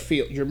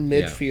your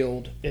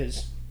midfield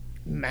is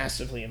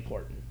massively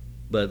important.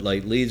 But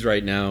like Leeds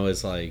right now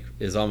is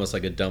almost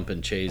like a dump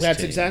and chase. That's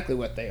team. exactly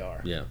what they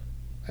are. Yeah,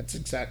 that's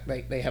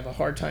exactly. They have a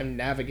hard time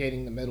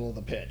navigating the middle of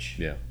the pitch.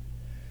 Yeah,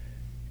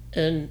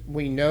 and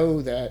we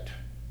know that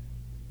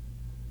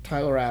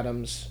Tyler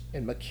Adams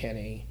and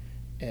McKinney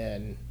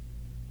and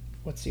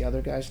what's the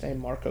other guy's name?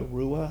 Marco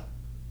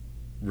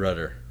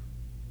Rudder.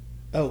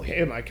 Oh,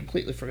 him. I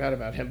completely forgot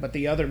about him. But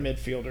the other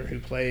midfielder who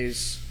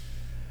plays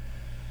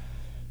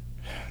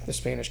the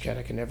Spanish cat,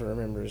 I can never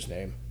remember his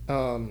name.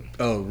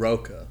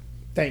 Roca.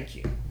 Thank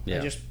you. Yeah. I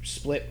just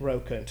split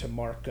Roca into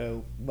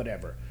Marco,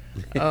 whatever.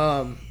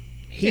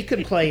 He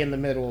could play in the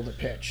middle of the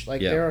pitch.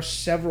 There are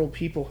several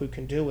people who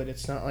can do it.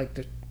 It's not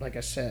like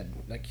I said,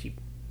 I keep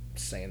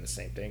saying the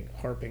same thing,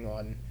 harping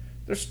on.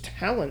 There's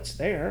talents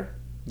there.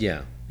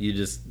 Yeah, they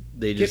just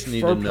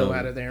need Furpo to know.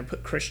 Out of there and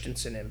put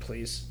Christensen in,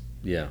 please.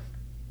 Yeah,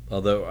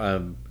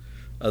 although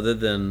other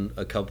than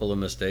a couple of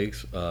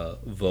mistakes,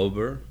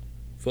 Vober.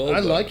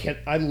 I like him.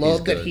 I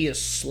love that he is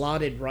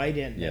slotted right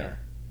in there.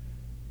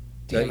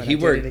 Damn it, he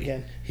did it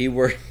again.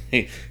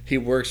 He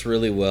works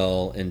really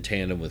well in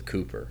tandem with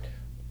Cooper.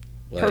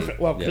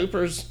 Perfect. Well,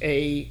 Cooper's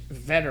a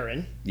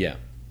veteran. Yeah.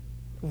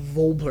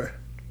 Volber.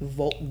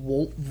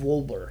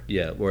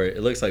 Yeah, where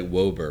it looks like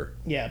Wober.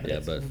 Yeah, but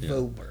it's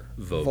Vober.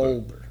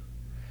 Vober.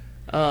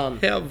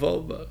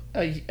 Vober.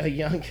 A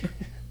young...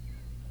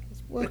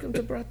 Welcome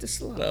to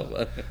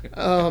Bratislava.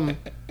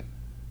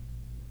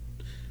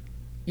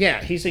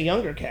 Yeah, he's a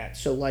younger cat,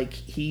 so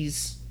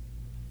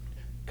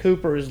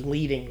Cooper is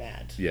leading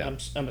that. Yeah.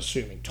 I'm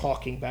assuming,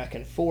 talking back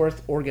and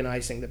forth,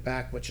 organizing the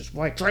back, which is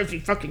why it drives me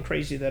fucking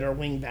crazy that our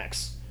wing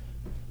backs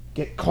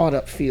get caught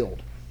up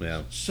field.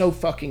 Yeah. So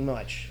fucking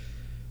much.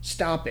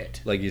 Stop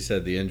it. Like you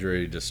said, the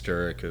injury to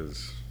Sturrock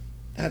is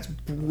That's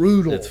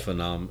brutal. It's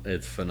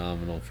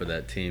phenomenal for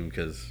that team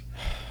because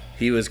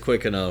he was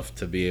quick enough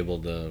to be able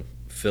to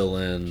fill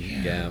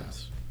in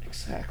gaps.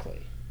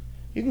 Exactly.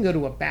 You can go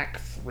to a back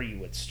three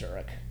with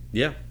Sturrock.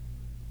 Yeah.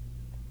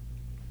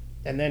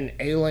 And then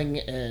Ailing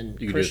and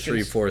You could do a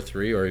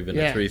 3-4-3 or even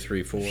a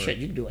 3-3-4. Shit,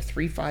 you can do a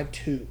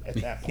 3-5-2 at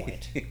that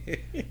point.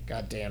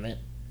 God damn it.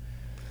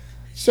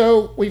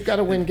 So we've got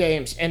to win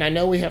games, and I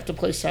know we have to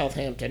play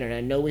Southampton, and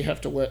I know we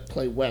have to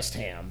play West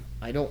Ham.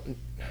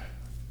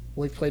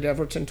 We've played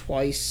Everton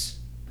twice.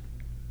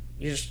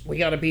 We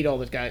got to beat all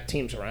the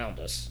teams around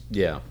us.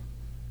 Yeah.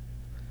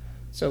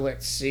 So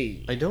let's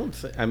see.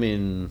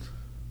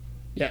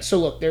 Yeah, so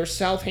look, there's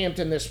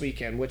Southampton this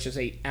weekend, which is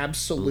a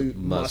absolute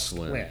must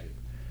win.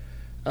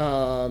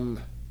 And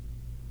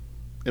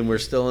we're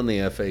still in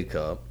the FA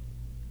Cup.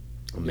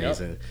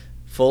 Amazing. Yep.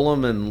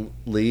 Fulham and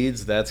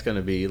Leeds, that's going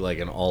to be like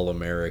an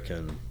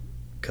all-American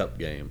cup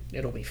game.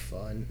 It'll be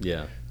fun.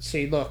 Yeah.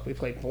 See, look, we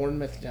play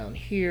Bournemouth down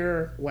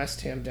here,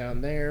 West Ham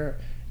down there.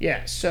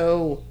 Yeah,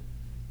 so...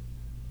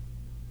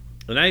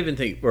 And I even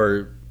think,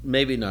 or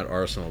maybe not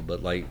Arsenal,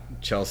 but like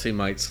Chelsea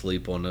might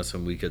sleep on us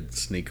and we could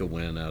sneak a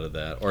win out of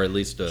that. Or at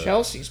least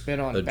Chelsea's been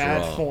on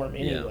bad draw. form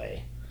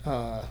anyway.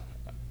 Yeah.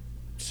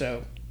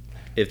 So...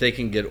 If they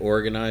can get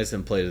organized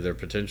and play to their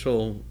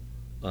potential...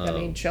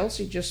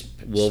 Chelsea just...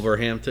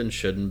 Wolverhampton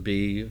shouldn't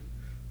be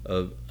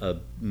a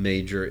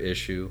major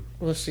issue.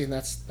 Well, see,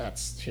 that's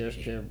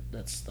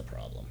the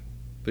problem.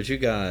 But you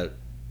got,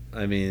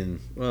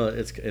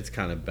 it's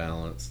kind of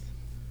balanced.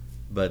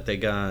 But they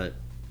got,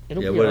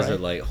 what is it,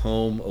 like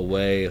home,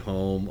 away,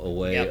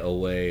 Yep.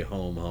 away,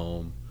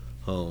 home.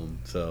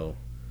 So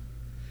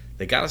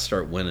they got to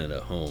start winning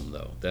at home,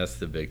 though. That's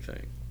the big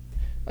thing.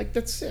 Like,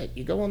 that's it.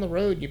 You go on the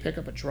road and you pick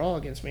up a draw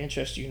against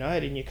Manchester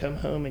United and you come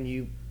home and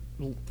you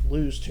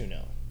lose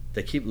 2-0.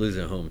 They keep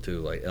losing at home, too.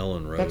 Like,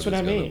 Ellen Road That's what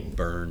is going to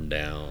burn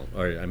down.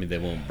 Or, they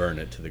won't burn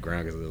it to the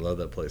ground because they love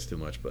that place too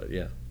much. But,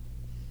 yeah.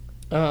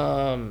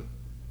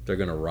 They're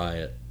going to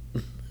riot.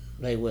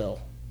 They will.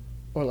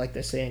 Or like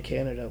they say in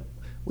Canada,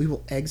 we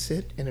will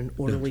exit in an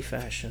orderly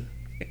fashion.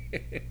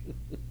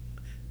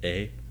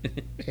 Eh?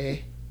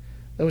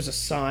 There was a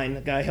sign.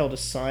 The guy held a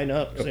sign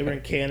up because they were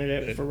in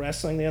Canada for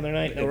wrestling the other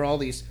night. There were all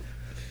these,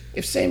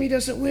 if Sammy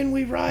doesn't win,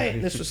 we riot.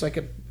 And this was like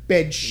a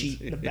bed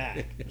sheet in the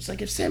back. It was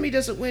like, if Sammy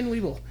doesn't win,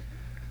 we will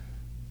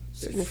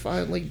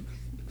finally...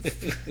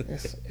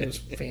 It was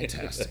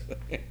fantastic.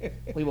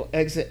 We will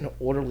exit in an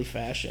orderly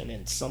fashion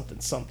and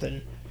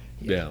something.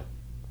 Yeah.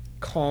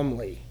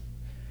 Calmly.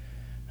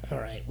 All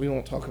right, we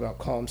won't talk about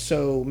calm.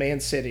 So, Man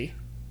City.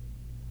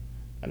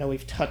 I know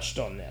we've touched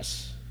on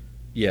this.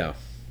 Yeah.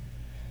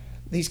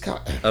 I was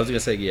going to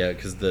say, yeah,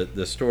 because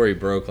the story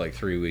broke like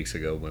 3 weeks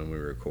ago when we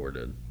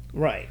recorded.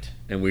 Right.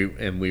 And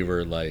we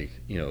were like,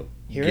 Here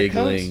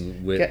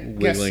giggling,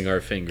 wiggling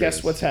our fingers.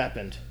 Guess what's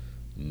happened?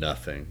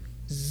 Nothing.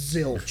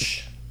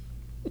 Zilch.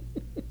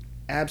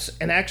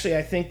 And actually,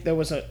 I think there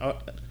was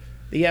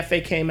the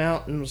FA came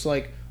out and was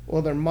like,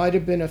 well, there might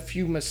have been a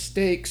few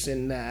mistakes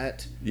in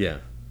that. Yeah.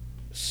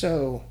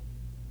 So,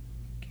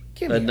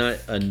 give a me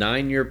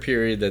 9-year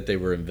period that they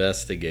were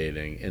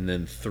investigating, and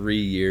then 3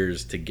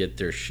 years to get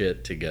their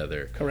shit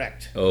together.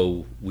 Correct.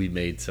 Oh, we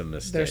made some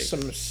mistakes. There's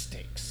some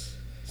mistakes.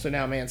 So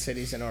now Man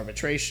City's in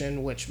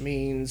arbitration, which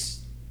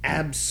means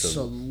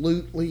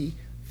absolutely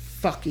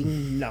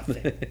fucking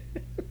nothing.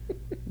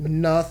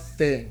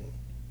 Nothing.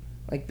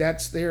 Like,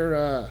 that's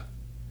their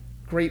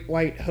great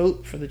white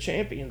hope for the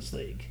Champions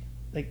League.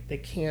 They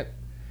can't...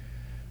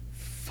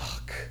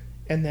 Fuck.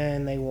 And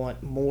then they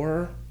want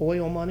more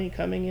oil money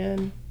coming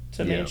in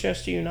to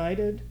Manchester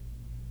United.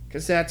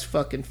 Because that's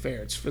fucking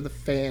fair. It's for the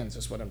fans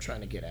is what I'm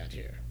trying to get at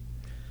here.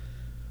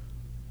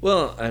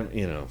 Well,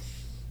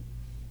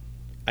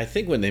 I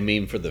think what they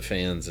mean for the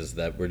fans is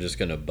that we're just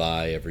going to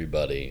buy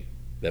everybody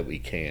that we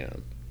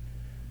can.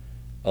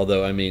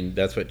 Although,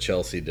 that's what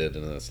Chelsea did,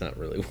 and that's not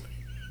really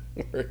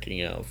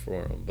working out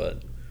for them.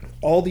 But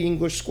all the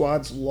English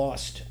squads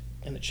lost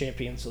in the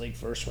Champions League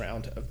first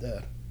round of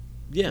the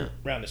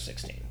round of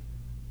 16.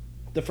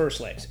 The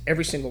first legs,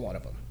 every single one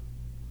of them.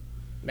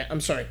 I'm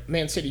sorry,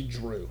 Man City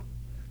drew.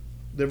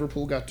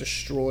 Liverpool got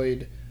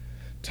destroyed.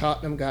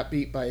 Tottenham got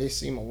beat by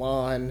AC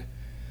Milan.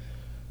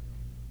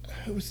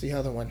 Who was the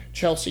other one?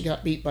 Chelsea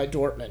got beat by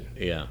Dortmund.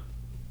 Yeah.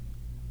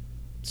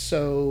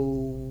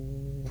 So,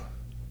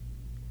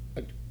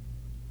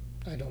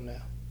 I don't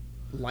know.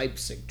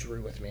 Leipzig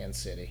drew with Man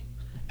City.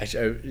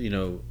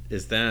 Actually,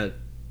 is that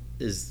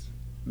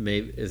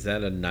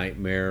a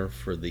nightmare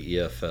for the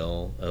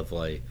EFL of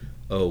like,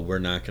 oh, we're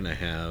not going to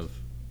have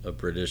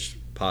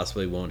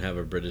possibly won't have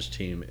a British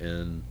team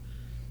in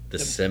the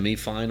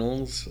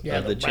semifinals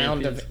of the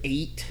round Champions? of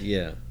 8.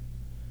 Yeah.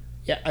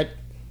 Yeah,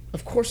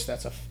 of course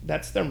that's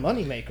their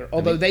moneymaker.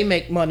 Although they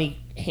make money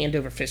hand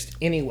over fist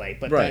anyway,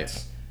 but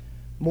that's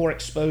more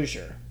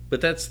exposure.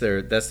 But that's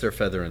their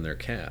feather in their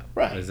cap.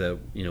 Right. Is that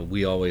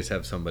we always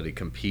have somebody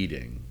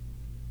competing.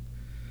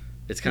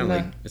 It's kind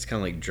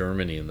of like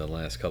Germany in the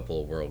last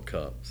couple of World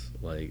Cups.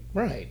 Like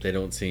right. They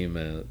don't seem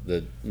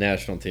the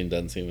national team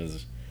doesn't seem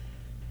as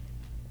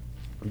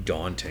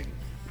Daunting.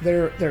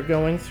 They're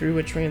going through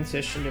a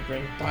transition to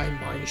bring Buy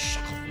My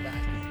Chocolate.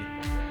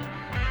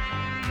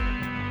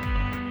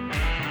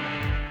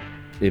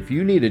 If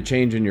you need a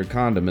change in your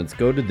condiments,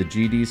 go to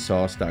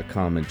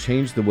thegdsauce.com and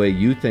change the way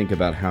you think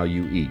about how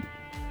you eat.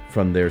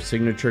 From their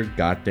signature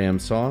goddamn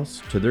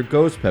sauce to their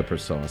ghost pepper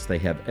sauce, they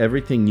have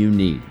everything you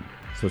need.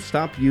 So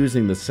stop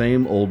using the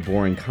same old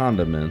boring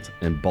condiments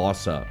and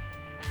boss up.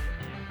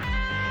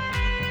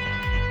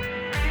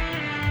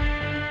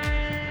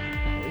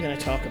 We're going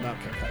to talk about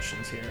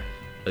concussions here.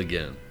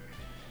 Again.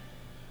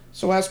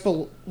 So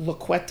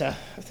Azpilicueta,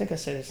 I think I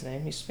said his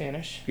name, he's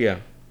Spanish, Yeah.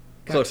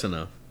 Close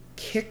enough.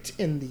 kicked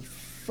in the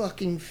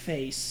fucking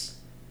face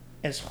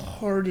as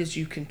hard as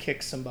you can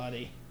kick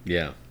somebody.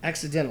 Yeah.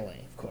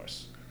 Accidentally, of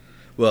course.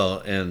 Well,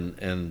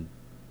 and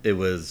it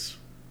was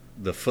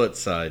the foot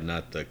side,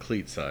 not the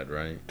cleat side,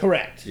 right?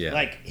 Correct. Yeah.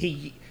 Like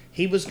he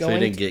was So going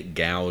he didn't get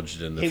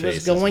gouged in the he face.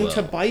 was going as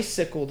to well.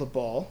 bicycle the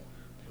ball,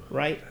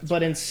 right?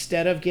 But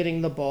instead of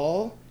getting the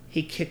ball,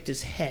 he kicked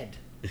his head.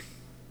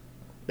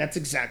 That's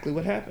exactly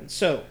what happened.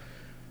 So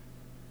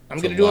I'm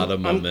It's going a to do lot of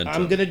momentum.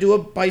 I'm going to do a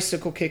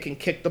bicycle kick and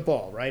kick the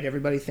ball, right?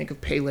 Everybody think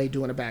of Pele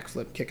doing a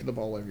backflip, kicking the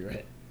ball over your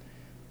head.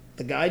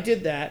 The guy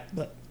did that,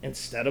 but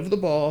instead of the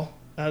ball,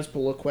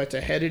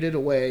 Azpilicueta headed it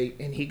away,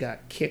 and he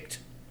got kicked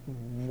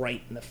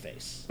right in the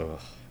face. Ugh.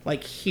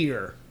 Like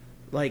here.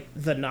 Like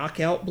the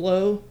knockout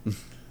blow,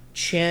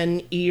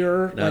 chin,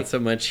 ear. Not like, so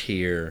much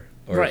here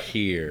or right,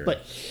 here. but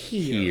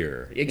here.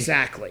 Here.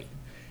 Exactly.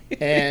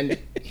 And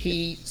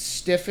he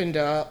stiffened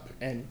up,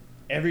 and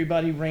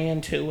everybody ran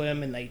to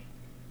him, and they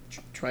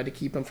tried to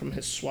keep him from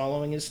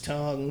swallowing his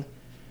tongue.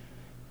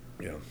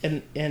 Yeah.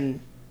 And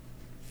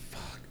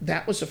fuck,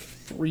 that was a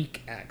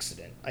freak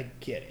accident. I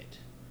get it.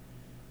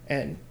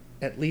 And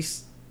at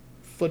least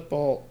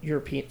football,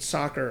 European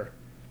soccer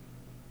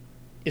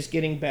is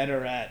getting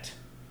better at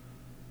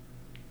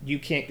you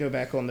can't go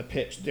back on the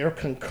pitch. Their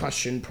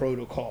concussion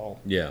protocol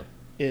Yeah.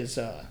 is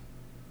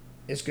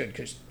good,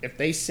 because if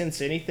they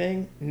sense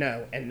anything,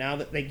 no. And now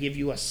that they give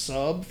you a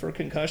sub for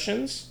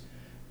concussions,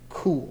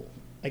 cool.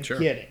 I Sure.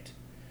 get it.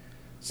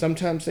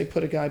 Sometimes they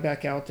put a guy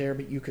back out there,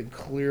 but you can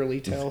clearly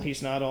tell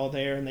he's not all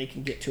there, and they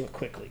can get to it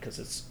quickly because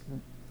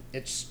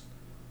it's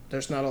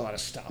there's not a lot of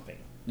stopping.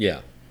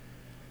 Yeah.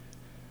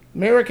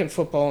 American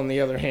football, on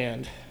the other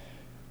hand,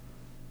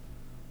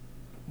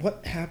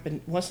 what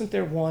happened? Wasn't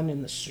there one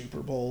in the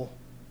Super Bowl?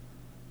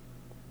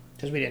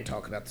 Because we didn't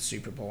talk about the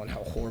Super Bowl and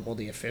how horrible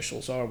the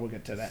officials are. We'll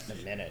get to that in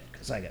a minute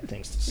because I got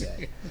things to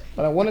say.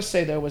 But I want to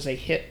say there was a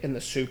hit in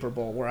the Super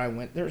Bowl where I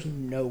went, there's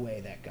no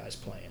way that guy's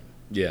playing.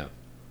 Yeah.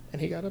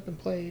 And he got up and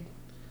played.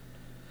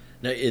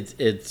 No,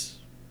 it's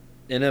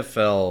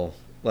NFL,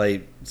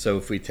 like, so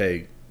if we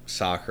take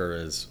soccer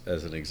as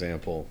an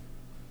example,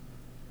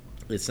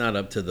 it's not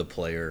up to the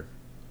player.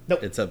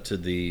 Nope. It's up to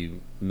the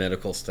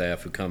medical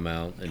staff who come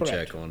out and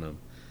Correct. check on them.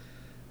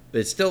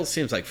 But it still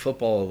seems like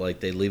football, like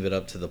they leave it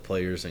up to the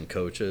players and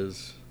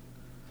coaches.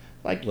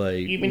 Like Like,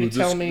 you mean to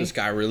tell me this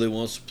guy really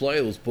wants to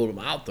play, let's put him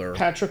out there.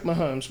 Patrick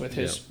Mahomes with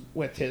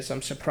his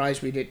I'm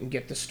surprised we didn't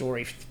get the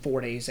story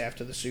 4 days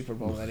after the Super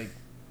Bowl that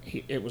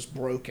it was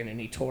broken and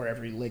he tore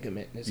every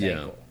ligament in his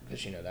ankle,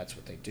 because that's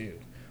what they do.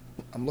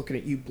 I'm looking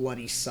at you,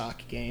 bloody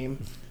sock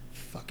game.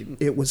 Fucking,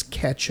 it was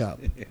ketchup.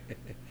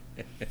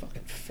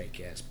 Fucking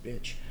fake ass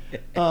bitch.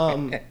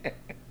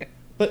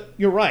 But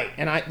you're right,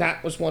 and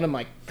that was one of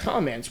my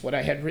comments. What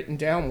I had written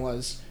down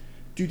was,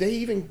 do they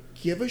even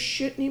give a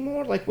shit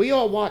anymore? Like, we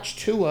all watched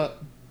Tua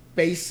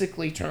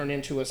basically turn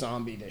into a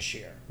zombie this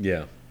year.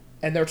 Yeah.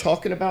 And they're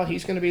talking about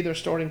he's going to be their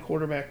starting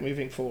quarterback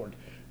moving forward.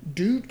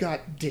 Dude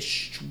got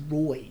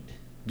destroyed.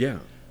 Yeah.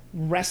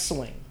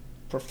 Wrestling,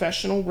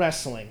 professional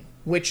wrestling,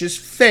 which is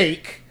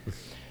fake,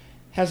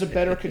 has a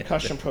better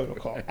concussion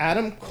protocol.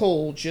 Adam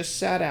Cole just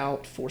sat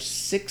out for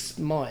 6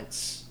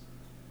 months,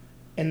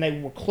 and they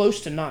were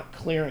close to not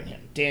clearing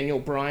him.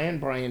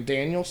 Brian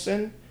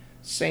Danielson,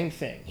 same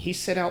thing. He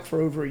sat out for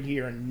over a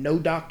year, and no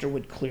doctor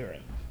would clear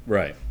him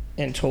Right.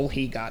 until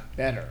he got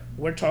better.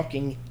 We're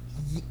talking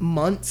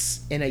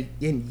months and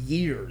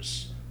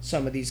years.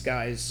 Some of these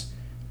guys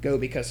go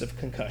because of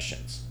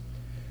concussions.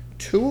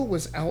 Tua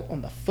was out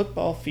on the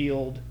football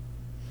field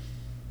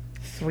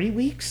 3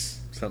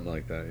 weeks Something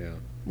like that, yeah.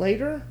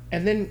 later,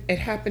 and then it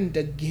happened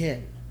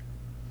again.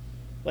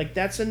 Like,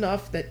 that's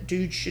enough that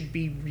dude should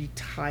be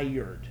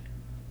retired.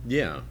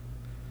 Yeah.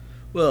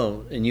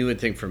 Well, and you would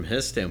think from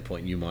his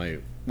standpoint, you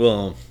might.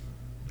 Well,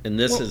 and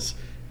this is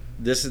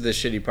the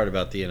shitty part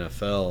about the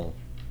NFL,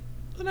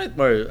 and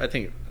I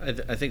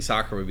think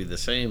soccer would be the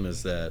same.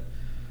 Is that,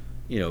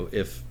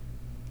 if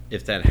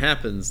that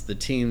happens, the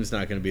team's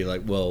not going to be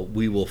like, well,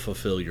 we will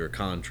fulfill your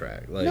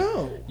contract. Like,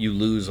 No. you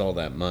lose all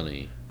that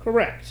money.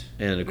 Correct.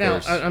 And of Now,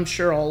 course, I'm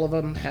sure all of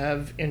them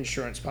have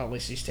insurance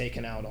policies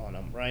taken out on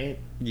them, right?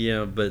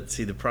 yeah, but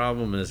see, the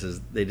problem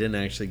is they didn't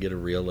actually get a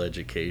real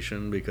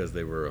education because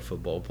they were a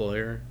football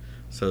player,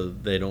 so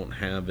they don't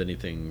have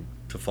anything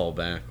to fall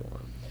back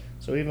on.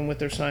 So even with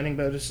their signing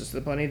bonuses,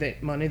 the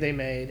money they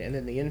made, and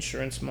then the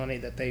insurance money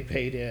that they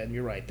paid in,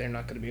 you're right, they're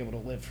not going to be able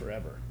to live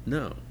forever.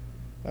 No.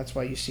 That's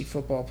why you see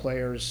football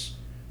players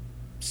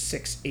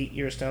 6, 8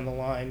 years down the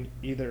line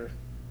either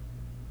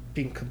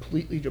being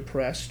completely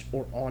depressed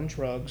or on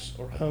drugs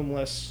or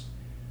homeless,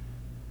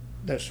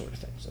 those sort of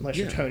things, unless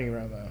you're Yeah. Tony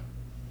Romo.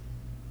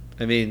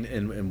 I mean,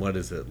 and what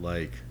is it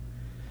like?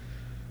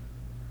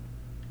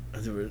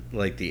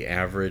 Like the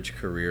average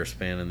career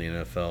span in the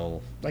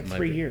NFL, Like might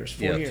 3 be- years,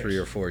 4 yeah, years. 3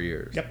 or 4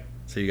 years. Yep.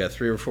 So you got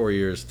 3 or 4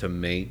 years to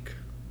make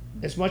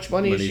As much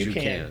money as money you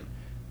can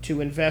to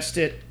invest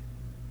it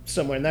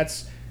somewhere. And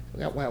that's,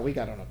 wow, we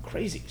got on a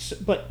crazy.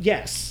 But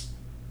yes.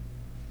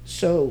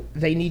 So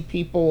they need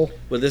people.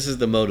 Well, this is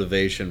the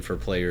motivation for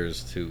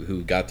players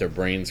who got their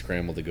brain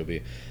scrambled to go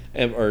be,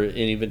 and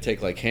even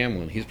take like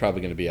Hamlin. He's probably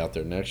going to be out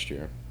there next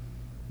year.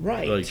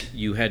 Right. Like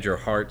you had your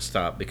heart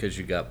stop because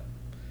you got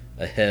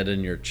a head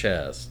in your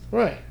chest,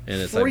 Right.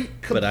 and it's like,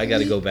 but I got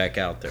to go back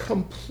out there.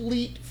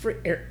 Complete free.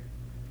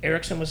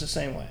 Erickson was the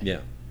same way.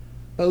 Yeah,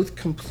 Both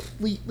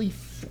completely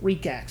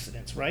freak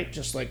accidents, right?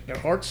 Just like their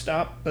heart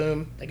stopped,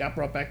 boom, they got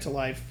brought back to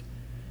life.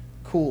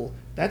 Cool.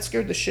 That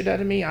scared the shit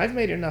out of me. I've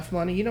made enough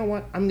money. You know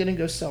what? I'm going to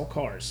go sell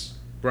cars.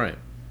 right.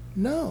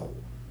 No.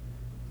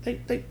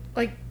 They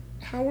like,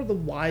 how are the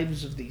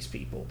wives of these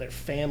people, their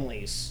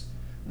families,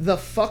 the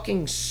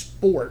fucking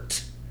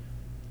sport,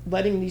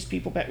 letting these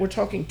people back? We're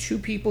talking 2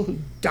 people who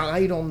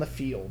died on the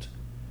field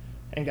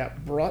and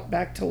got brought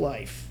back to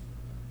life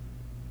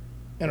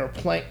and are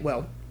playing.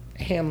 Well,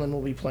 Hamlin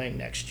will be playing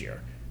next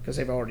year because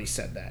they've already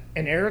said that.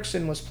 And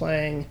Erickson was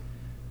playing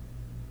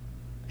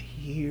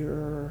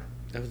here.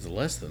 That was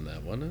less than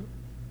that, wasn't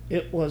it?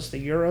 It was,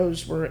 the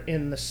Euros were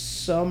in the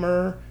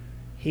summer.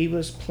 He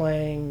was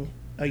playing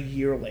a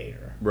year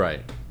later.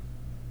 Right.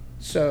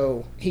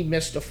 So he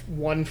missed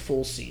one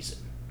full season.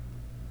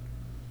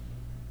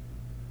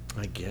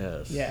 I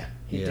guess. Yeah,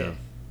 he Yeah.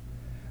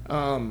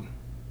 did.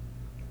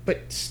 But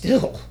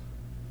still,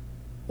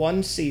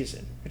 one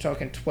season. You're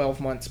talking 12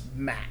 months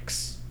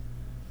max.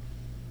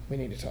 We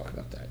need to talk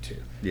about that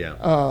too. Yeah.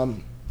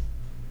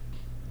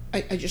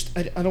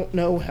 I don't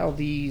know how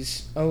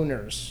these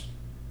owners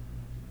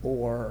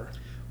or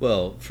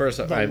Well, first,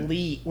 the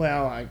league.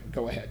 Well,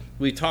 go ahead.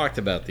 we talked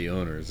about the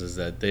owners is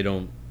that they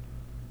don't.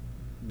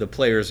 The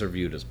players are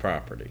viewed as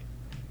property.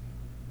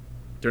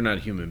 They're not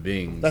human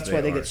beings. That's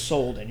why they are- get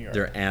sold in Europe.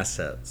 They're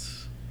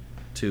assets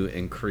to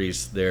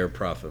increase their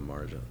profit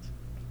margins.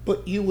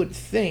 But you would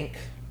think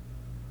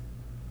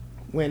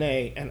when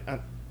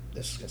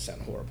this is going to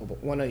sound horrible,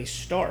 but when a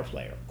star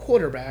player,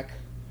 quarterback,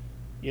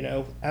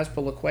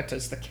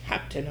 Azpilicueta's the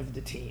captain of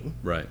the team.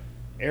 Right.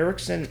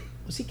 Ericsson,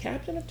 was he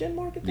captain of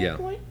Denmark at that Yeah.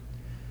 point?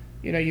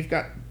 You've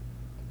got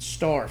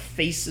star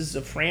faces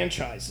of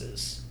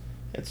franchises.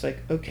 It's like,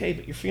 okay,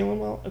 but you're feeling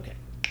well? Okay.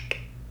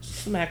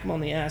 Smack him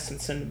on the ass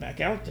and send him back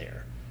out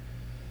there.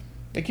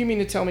 Like, you mean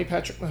to tell me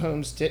Patrick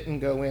Mahomes didn't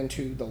go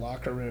into the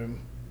locker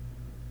room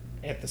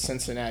at the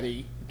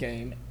Cincinnati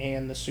game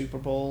and the Super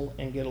Bowl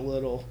and get a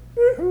little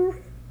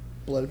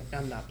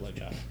I'm not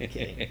blowjob. I'm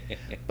kidding.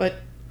 But,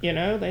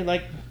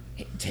 they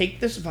take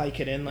this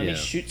Vicodin, let me Yeah.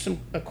 shoot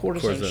a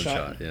cortisone Cortisone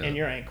shot shot, yeah. in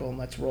your ankle and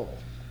let's roll.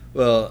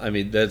 Well, I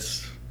mean,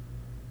 that's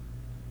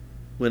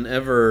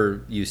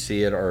whenever you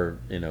see it, or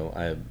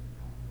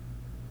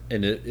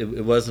and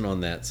it wasn't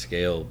on that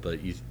scale, but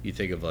you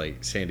think of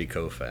like Sandy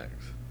Koufax,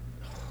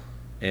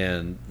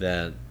 and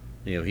that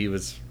he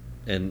was,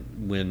 and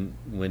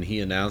when he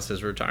announced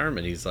his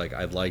retirement, he's like,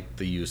 I like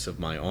the use of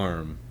my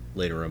arm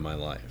later in my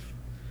life,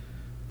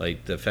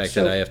 like the fact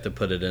that I have to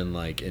put it in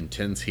like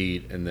intense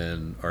heat and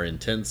then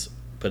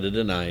put it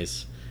in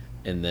ice,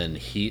 and then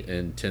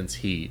intense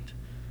heat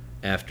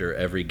after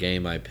every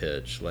game I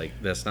pitch. Like,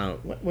 that's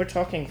not... We're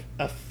talking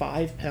a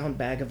 5-pound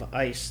bag of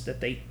ice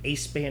that they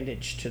ace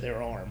bandage to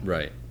their arm.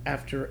 Right.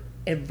 After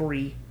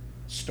every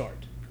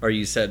start. Or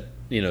you said,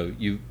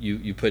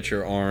 you put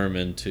your arm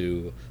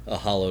into a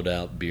hollowed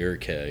out beer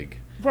keg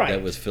Right.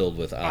 that was filled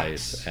with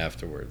ice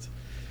afterwards.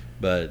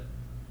 But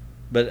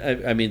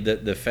I mean,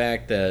 the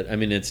fact that, I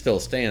mean, it still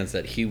stands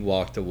that he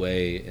walked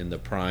away in the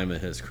prime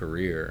of his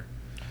career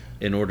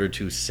in order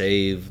to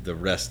save the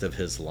rest of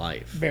his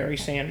life. Barry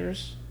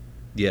Sanders.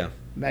 Yeah.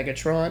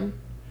 Megatron.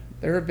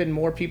 There have been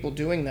more people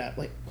doing that.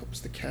 Like, what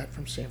was the cat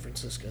from San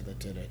Francisco that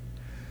did it?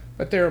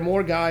 But there are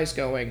more guys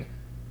going,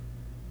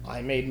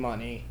 I made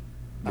money,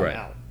 I'm Right.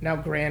 out. Now,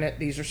 granted,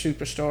 these are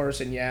superstars,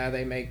 and yeah,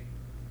 they make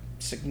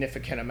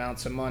significant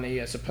amounts of money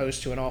as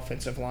opposed to an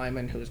offensive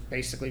lineman who's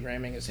basically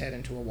ramming his head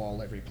into a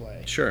wall every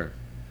play. Sure.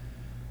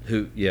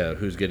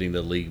 Who's getting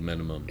the league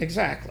minimum?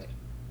 Exactly.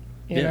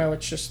 You know,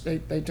 it's just,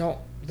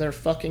 they're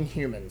fucking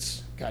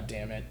humans, God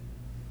damn it.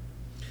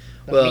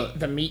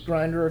 The meat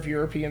grinder of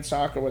European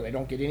soccer where they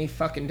don't get any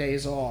fucking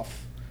days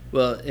off.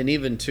 Well, and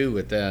even too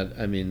with that,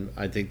 I mean,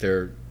 I think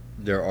there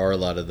are a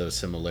lot of those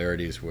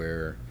similarities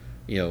where,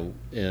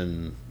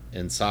 in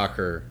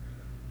soccer,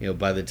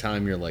 by the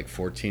time you're like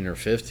 14 or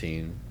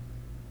 15,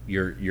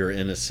 you're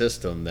in a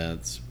system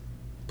that's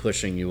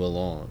pushing you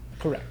along.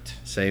 Correct.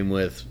 Same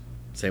with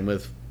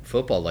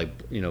football. Like,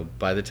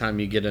 by the time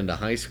you get into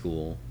high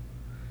school,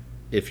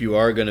 if you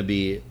are going to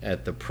be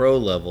at the pro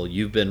level,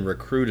 you've been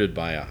recruited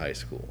by a high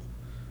school.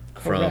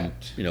 from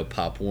Correct.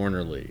 Pop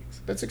Warner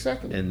leagues. That's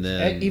exactly what And it is.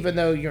 then- even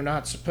though you're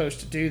not supposed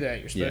to do that,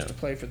 you're supposed to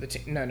play for the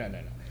team. No.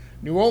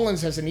 New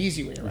Orleans has an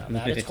easy way around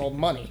that. It's called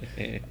money.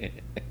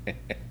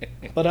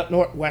 But up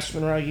north, West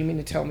Monroe, you mean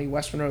to tell me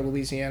West Monroe,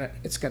 Louisiana,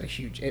 it's got a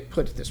huge,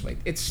 put it this way,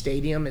 its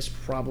stadium is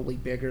probably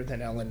bigger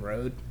than Ellen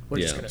Road. We're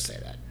just Yeah. going to say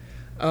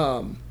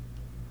that.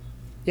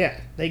 Yeah,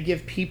 they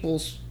give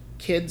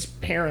kids'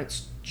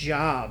 parents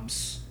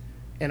jobs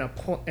and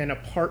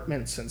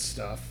apartments and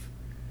stuff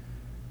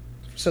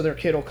so their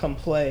kid will come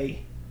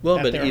play. Well,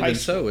 at but their high even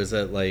school. so, is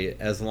that like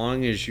as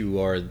long as you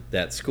are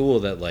that school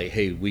that like,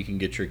 hey, we can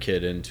get your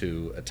kid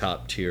into a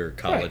top tier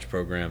college Right.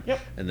 program, Yep.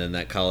 and then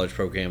that college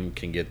program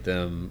can get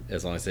them,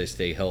 as long as they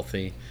stay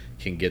healthy,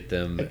 can get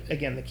them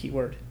Again, the key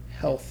word,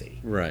 healthy.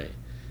 right.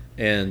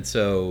 And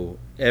so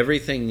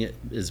everything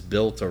is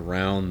built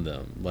around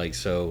them. Like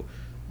so,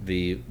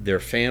 their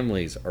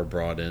families are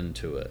brought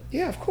into it.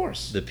 Yeah, of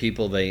course. The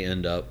people they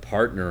end up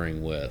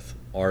partnering with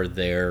are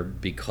there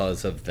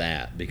because of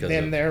that, because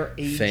Then of they're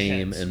fame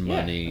agents. and Yeah,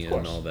 money of and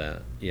course. all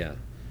that. Yeah,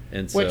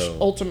 and Which so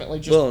ultimately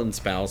just and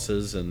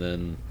spouses, and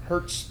then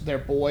hurts their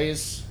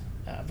boys.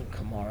 Alvin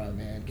Kamara,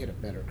 man, get a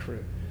better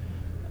crew.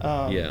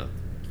 yeah.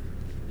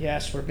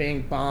 Yes, we're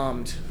being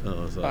bombed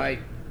Oh, so, by.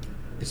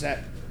 Is that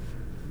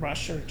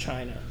Russia or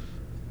China?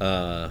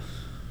 I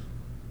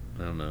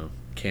don't know.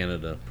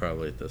 Canada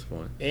probably at this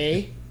point.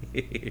 Eh?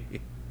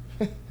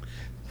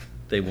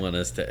 They want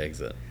us to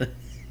exit.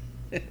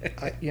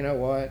 You know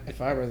what?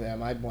 If I were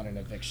them, I'd want an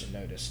eviction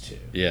notice too.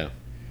 Yeah.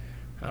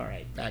 All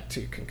right, back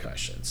to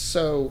concussions.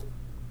 So,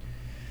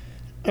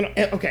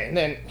 okay, and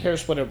then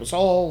here's what it was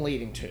all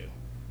leading to.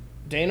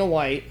 Dana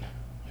White,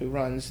 who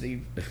runs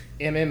the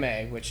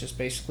MMA, which is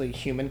basically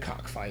human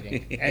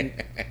cockfighting, and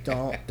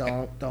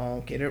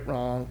don't get it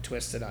wrong,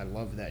 twisted. I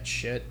love that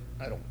shit.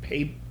 I don't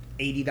pay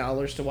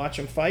 $80 to watch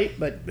him fight,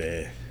 but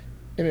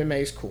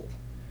MMA is cool.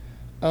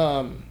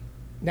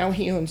 Now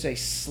he owns a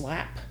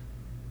slap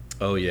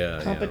Oh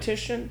yeah.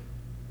 competition.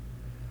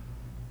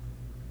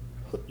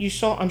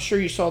 I'm sure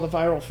you saw the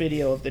viral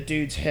video of the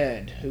dude's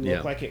head who looked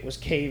Yeah. like it was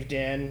caved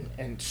in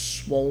and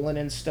swollen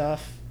and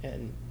stuff,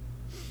 and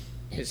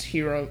his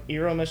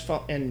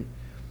and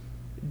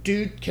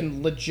dude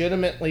can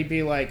legitimately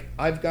be like,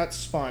 I've got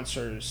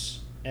sponsors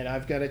and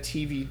I've got a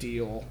TV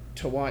deal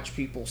to watch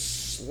people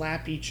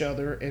slap each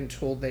other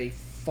until they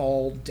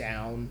fall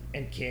down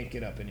and can't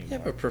get up You anymore.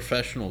 have a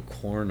professional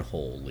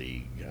cornhole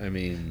league. I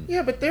mean,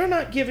 Yeah, but they're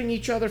not giving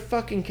each other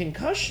fucking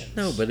concussions.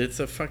 no, but it's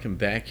a fucking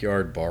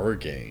backyard bar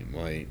game.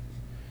 Like,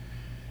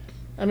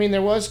 I mean,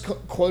 there was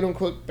quote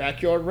unquote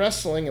backyard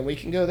wrestling, and we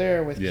can go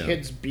there with Yeah.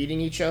 kids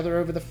beating each other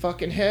over the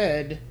fucking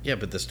head. yeah,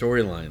 but the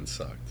storyline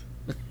sucked.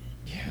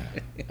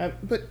 Yeah.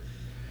 But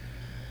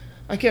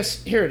I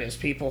guess here it is,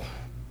 people.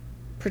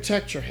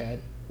 Protect your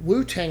head.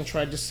 Wu-Tang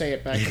tried to say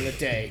it back in the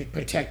day.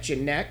 Protect your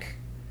neck.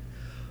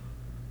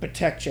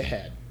 Protect your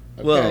head.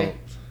 Okay? Well,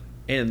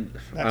 and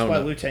I That's don't why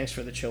know. Wu-Tang's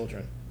for the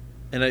children.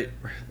 And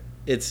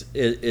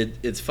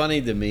it's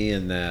funny to me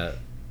in that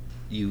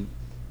you,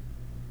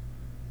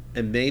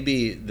 and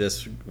maybe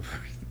this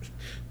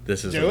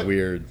is Do a it?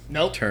 weird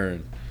Nope.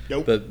 turn,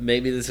 Nope. but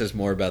maybe this is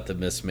more about the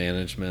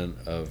mismanagement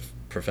of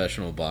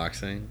professional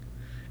boxing,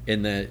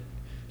 in that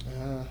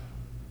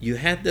you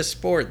had this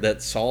sport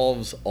that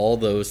solves all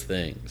those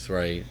things,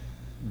 right?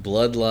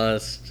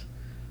 Bloodlust,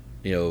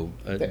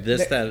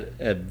 that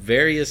at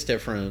various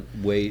different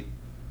weight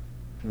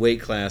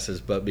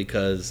classes, but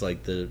because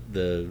like the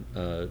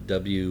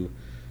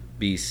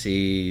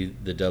WBC,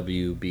 the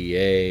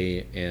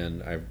WBA,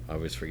 and I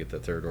always forget the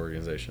third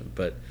organization,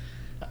 but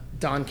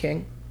Don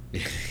King.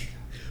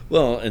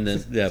 well, and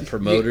then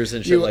promoters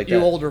and shit like that.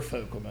 You older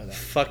folk will know that.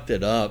 Fucked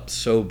it up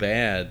so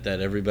bad that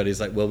everybody's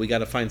like, well, we got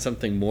to find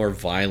something more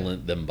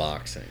violent than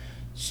boxing.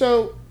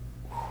 So,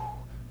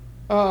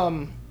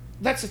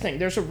 that's the thing.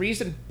 There's a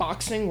reason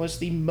boxing was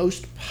the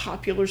most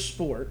popular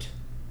sport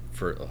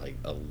For like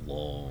a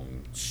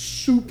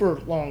super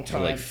long for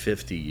time, like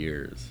 50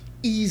 years.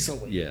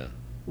 easily. Yeah.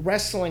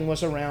 Wrestling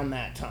was around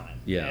that time.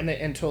 Yeah. And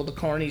until the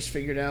carnies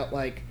figured out,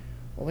 like,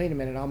 well, wait a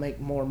minute, I'll make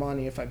more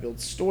money if I build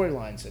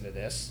storylines into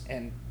this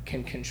and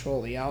can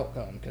control the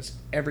outcome because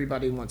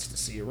everybody wants to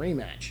see a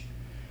rematch.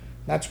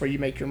 That's where you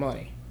make your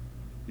money.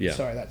 Yeah.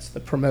 Sorry, that's the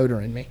promoter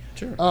in me.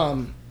 Sure.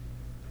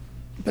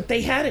 But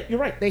they had it. You're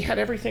right. They had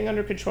everything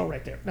under control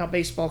right there. Now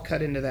baseball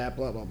cut into that.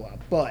 Blah blah blah.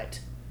 But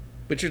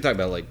But you're talking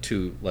about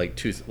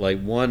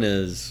one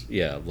is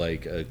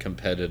like a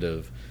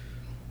competitive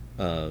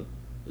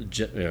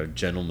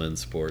gentleman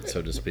sport,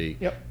 so to speak.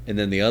 Yep. And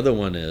then the other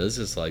one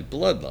is like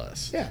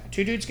bloodlust. yeah,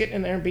 two dudes getting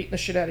in there and beating the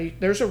shit out of you.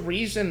 There's a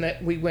reason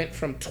that we went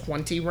from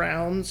 20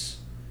 rounds,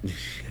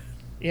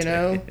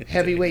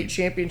 heavyweight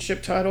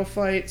championship title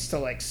fights to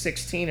like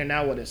 16, and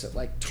now what is it,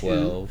 like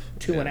 12,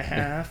 two and a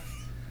half?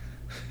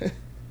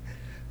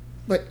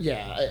 But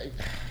yeah,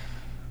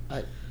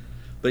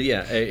 But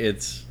yeah,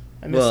 it's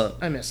I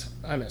miss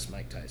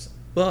Mike Tyson.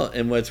 well,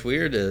 and what's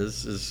weird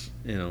is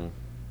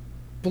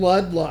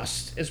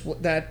Bloodlust is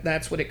what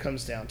that's what it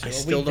comes down to. I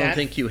still don't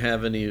think you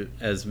have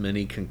as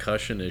many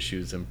concussion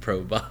issues in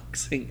pro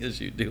boxing as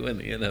you do in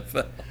the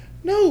NFL.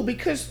 No,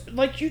 because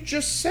like you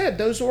just said,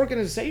 those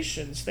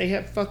organizations, they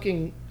have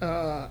fucking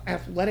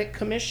athletic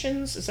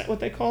commissions. Is that what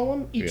they call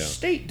them? Each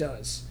state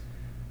does.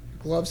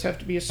 Gloves have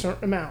to be a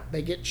certain amount.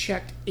 They get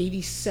checked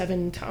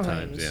 87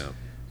 times. Yeah.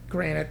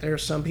 Granted, there are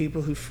some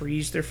people who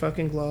freeze their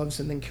fucking gloves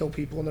and then kill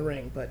people in the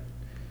ring, but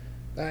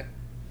that's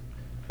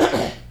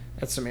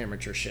some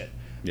amateur shit.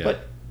 Yeah.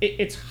 But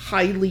it's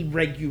highly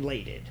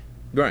regulated.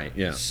 Right,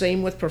 yeah.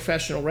 Same with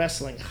professional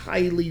wrestling,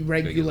 highly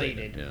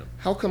regulated. Yeah.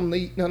 How come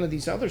none of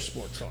these other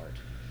sports aren't?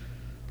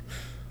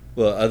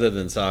 Well, other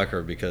than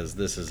soccer, because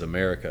this is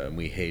America and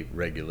we hate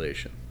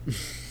regulation.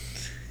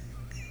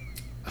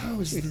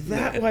 Oh, is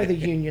that why the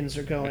unions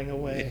are going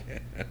away?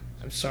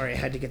 I'm sorry, I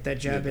had to get that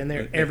jab in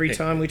there. Every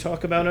time we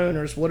talk about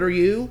owners, what are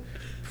you?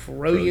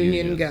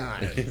 Pro-union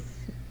guy.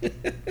 All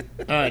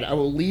right, I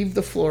will leave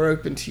the floor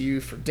open to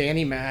you for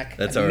Danny Mac.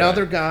 That's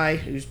another all right. guy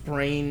whose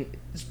brain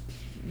is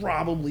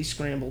probably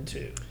scrambled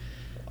too,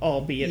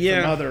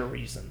 albeit from other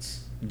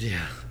reasons.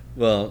 Yeah.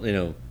 Well,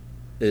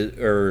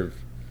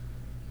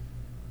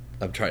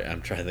 I'm trying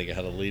to think of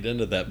how to lead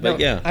into that,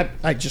 but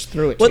I just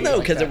threw it. Well, to you no,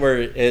 like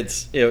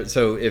because that.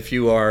 so if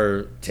you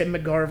are Tim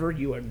McGarver,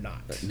 you are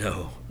not.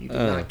 no, You did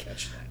not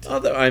catch that.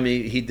 although I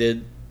mean he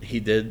did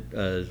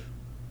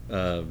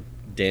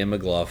Dan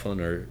McLaughlin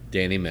or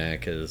Danny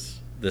Mac as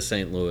the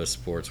St. Louis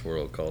sports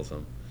world calls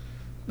him.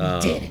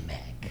 Danny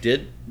Mac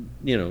Did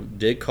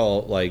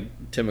call like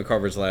Tim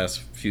McCarver's last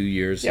few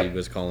years. Yep. He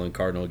was calling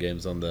Cardinal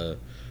games on the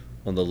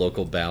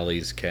local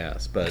Bally's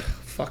cast, but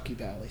fuck you,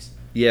 Bally's.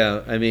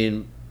 yeah, I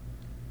mean.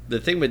 The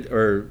thing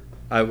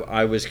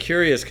I was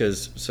curious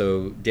because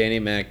Danny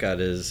Mac got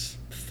his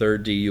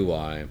third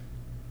DUI.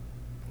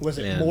 Was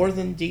it more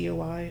than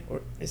DUI,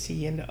 or is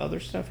he into other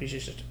stuff? He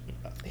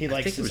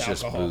likes his alcohol.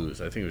 Just booze.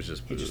 I think it was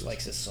just booze. He just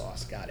likes his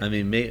sauce. Got it. I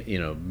mean,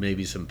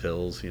 maybe some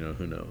pills.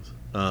 Who knows?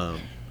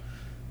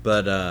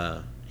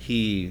 But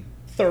he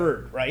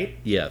third, right?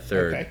 Yeah,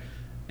 third. Okay.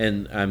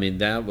 And I mean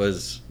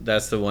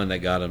that's the one that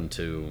got him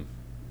to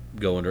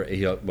go under.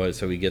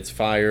 So he gets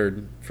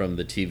fired from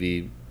the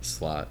TV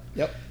slot.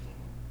 Yep.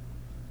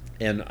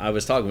 And I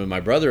was talking with my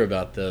brother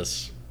about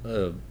this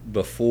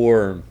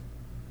before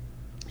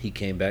he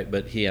came back,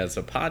 but he has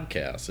a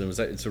podcast. And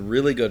it's a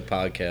really good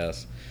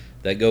podcast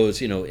that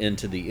goes,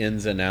 into the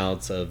ins and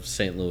outs of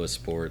St. Louis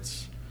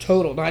sports.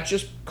 Total, not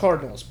just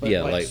Cardinals, but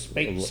like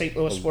St.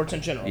 Louis sports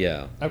in general.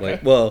 Yeah. Okay.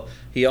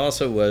 He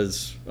also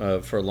was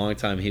for a long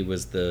time. He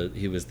was the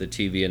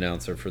TV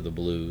announcer for the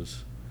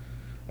Blues.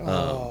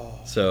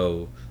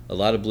 So a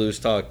lot of Blues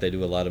talk. They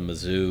do a lot of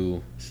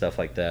Mizzou stuff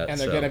like that. And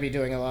they're going to be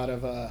doing a lot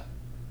of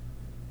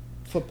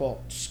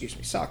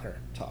soccer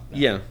talk now.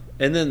 Yeah.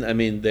 And then, I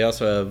mean, they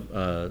also have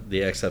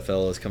the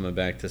XFL is coming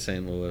back to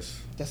St.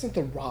 Louis. Doesn't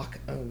The Rock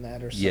own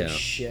that or some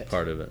shit?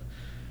 Part of it.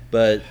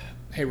 But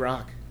hey,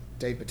 Rock,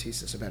 Dave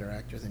Bautista's a better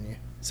actor than you.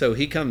 So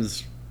he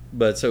comes,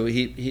 but so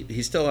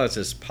he still has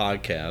his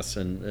podcast,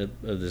 and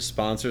the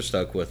sponsor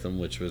stuck with him,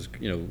 which was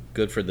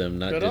good for them,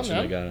 not ditching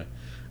the guy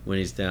when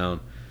he's down.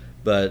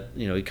 But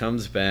he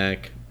comes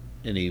back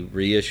and he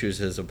reissues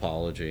his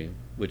apology,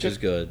 which is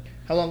good.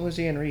 How long was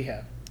he in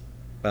rehab?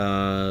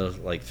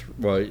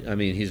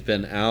 He's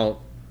been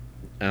out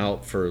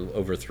for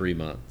over 3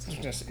 months.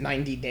 Just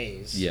 90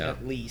 days,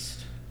 at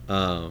least.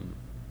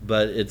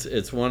 But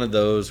it's one of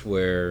those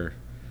where,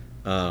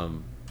 I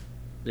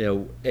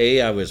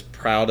was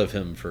proud of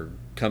him for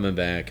coming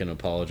back and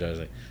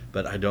apologizing,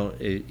 but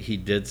he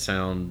did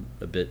sound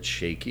a bit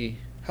shaky.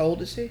 How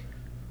old is he?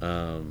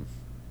 I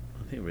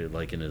think we're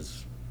like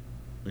he's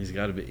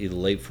got to be either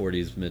late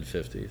 40s, mid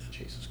 50s.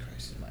 Jesus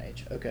Christ, he's my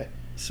age. Okay.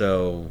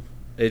 So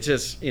it's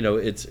just,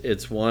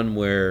 it's one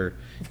where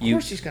of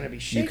course he's going to be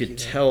shaky. You could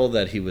tell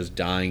that he was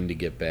dying to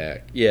get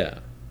back. Yeah.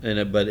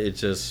 But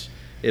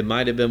it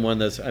might have been one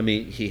that's,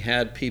 he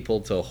had people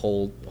to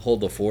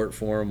hold the fort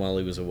for him while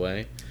he was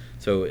away.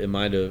 So it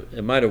might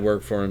have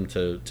worked for him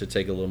to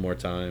take a little more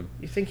time.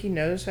 You think he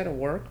knows how to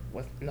work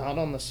with not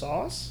on the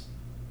sauce?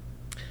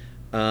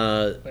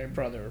 My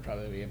brother would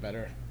probably be a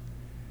better.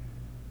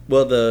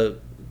 Well, the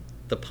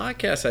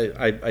podcast,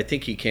 I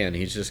think he can.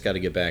 He's just got to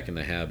get back in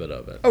the habit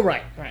of it. Oh,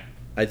 right.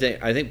 I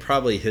think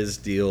probably his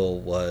deal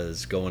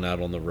was going out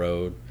on the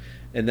road,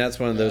 and that's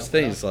one of those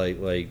things.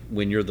 Like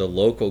when you're the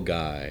local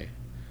guy,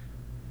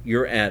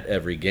 you're at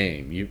every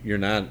game. You're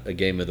not a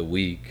game of the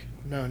week.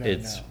 No.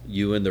 It's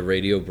you and the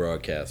radio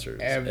broadcasters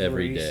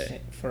every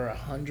day for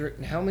 100.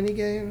 And how many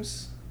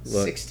games?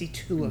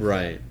 62 of them.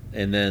 Right,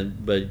 and then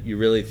but you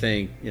really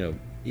think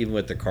even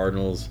with the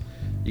Cardinals.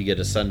 You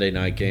get a Sunday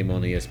night game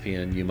on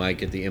ESPN. You might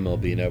get the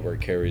MLB Network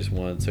carries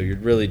one. So you're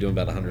really doing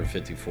about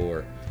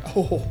 154.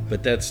 Oh.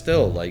 But that's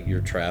still like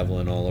you're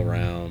traveling all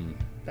around.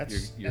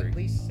 That's at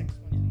least 6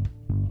 months.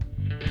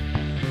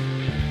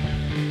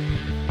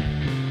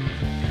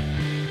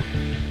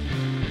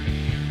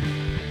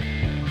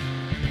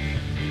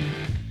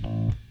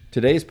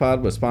 Today's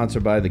pod was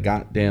sponsored by The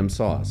Goddamn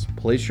Sauce.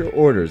 Place your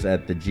orders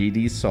at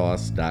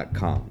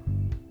thegdsauce.com.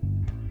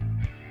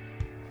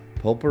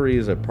 Pulpery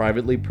is a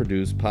privately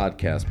produced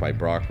podcast by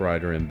Brock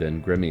Ryder and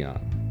Ben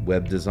Grimion.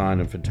 Web design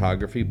and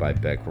photography by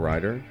Beck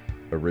Ryder.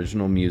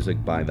 Original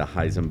music by the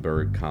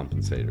Heisenberg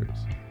Compensators.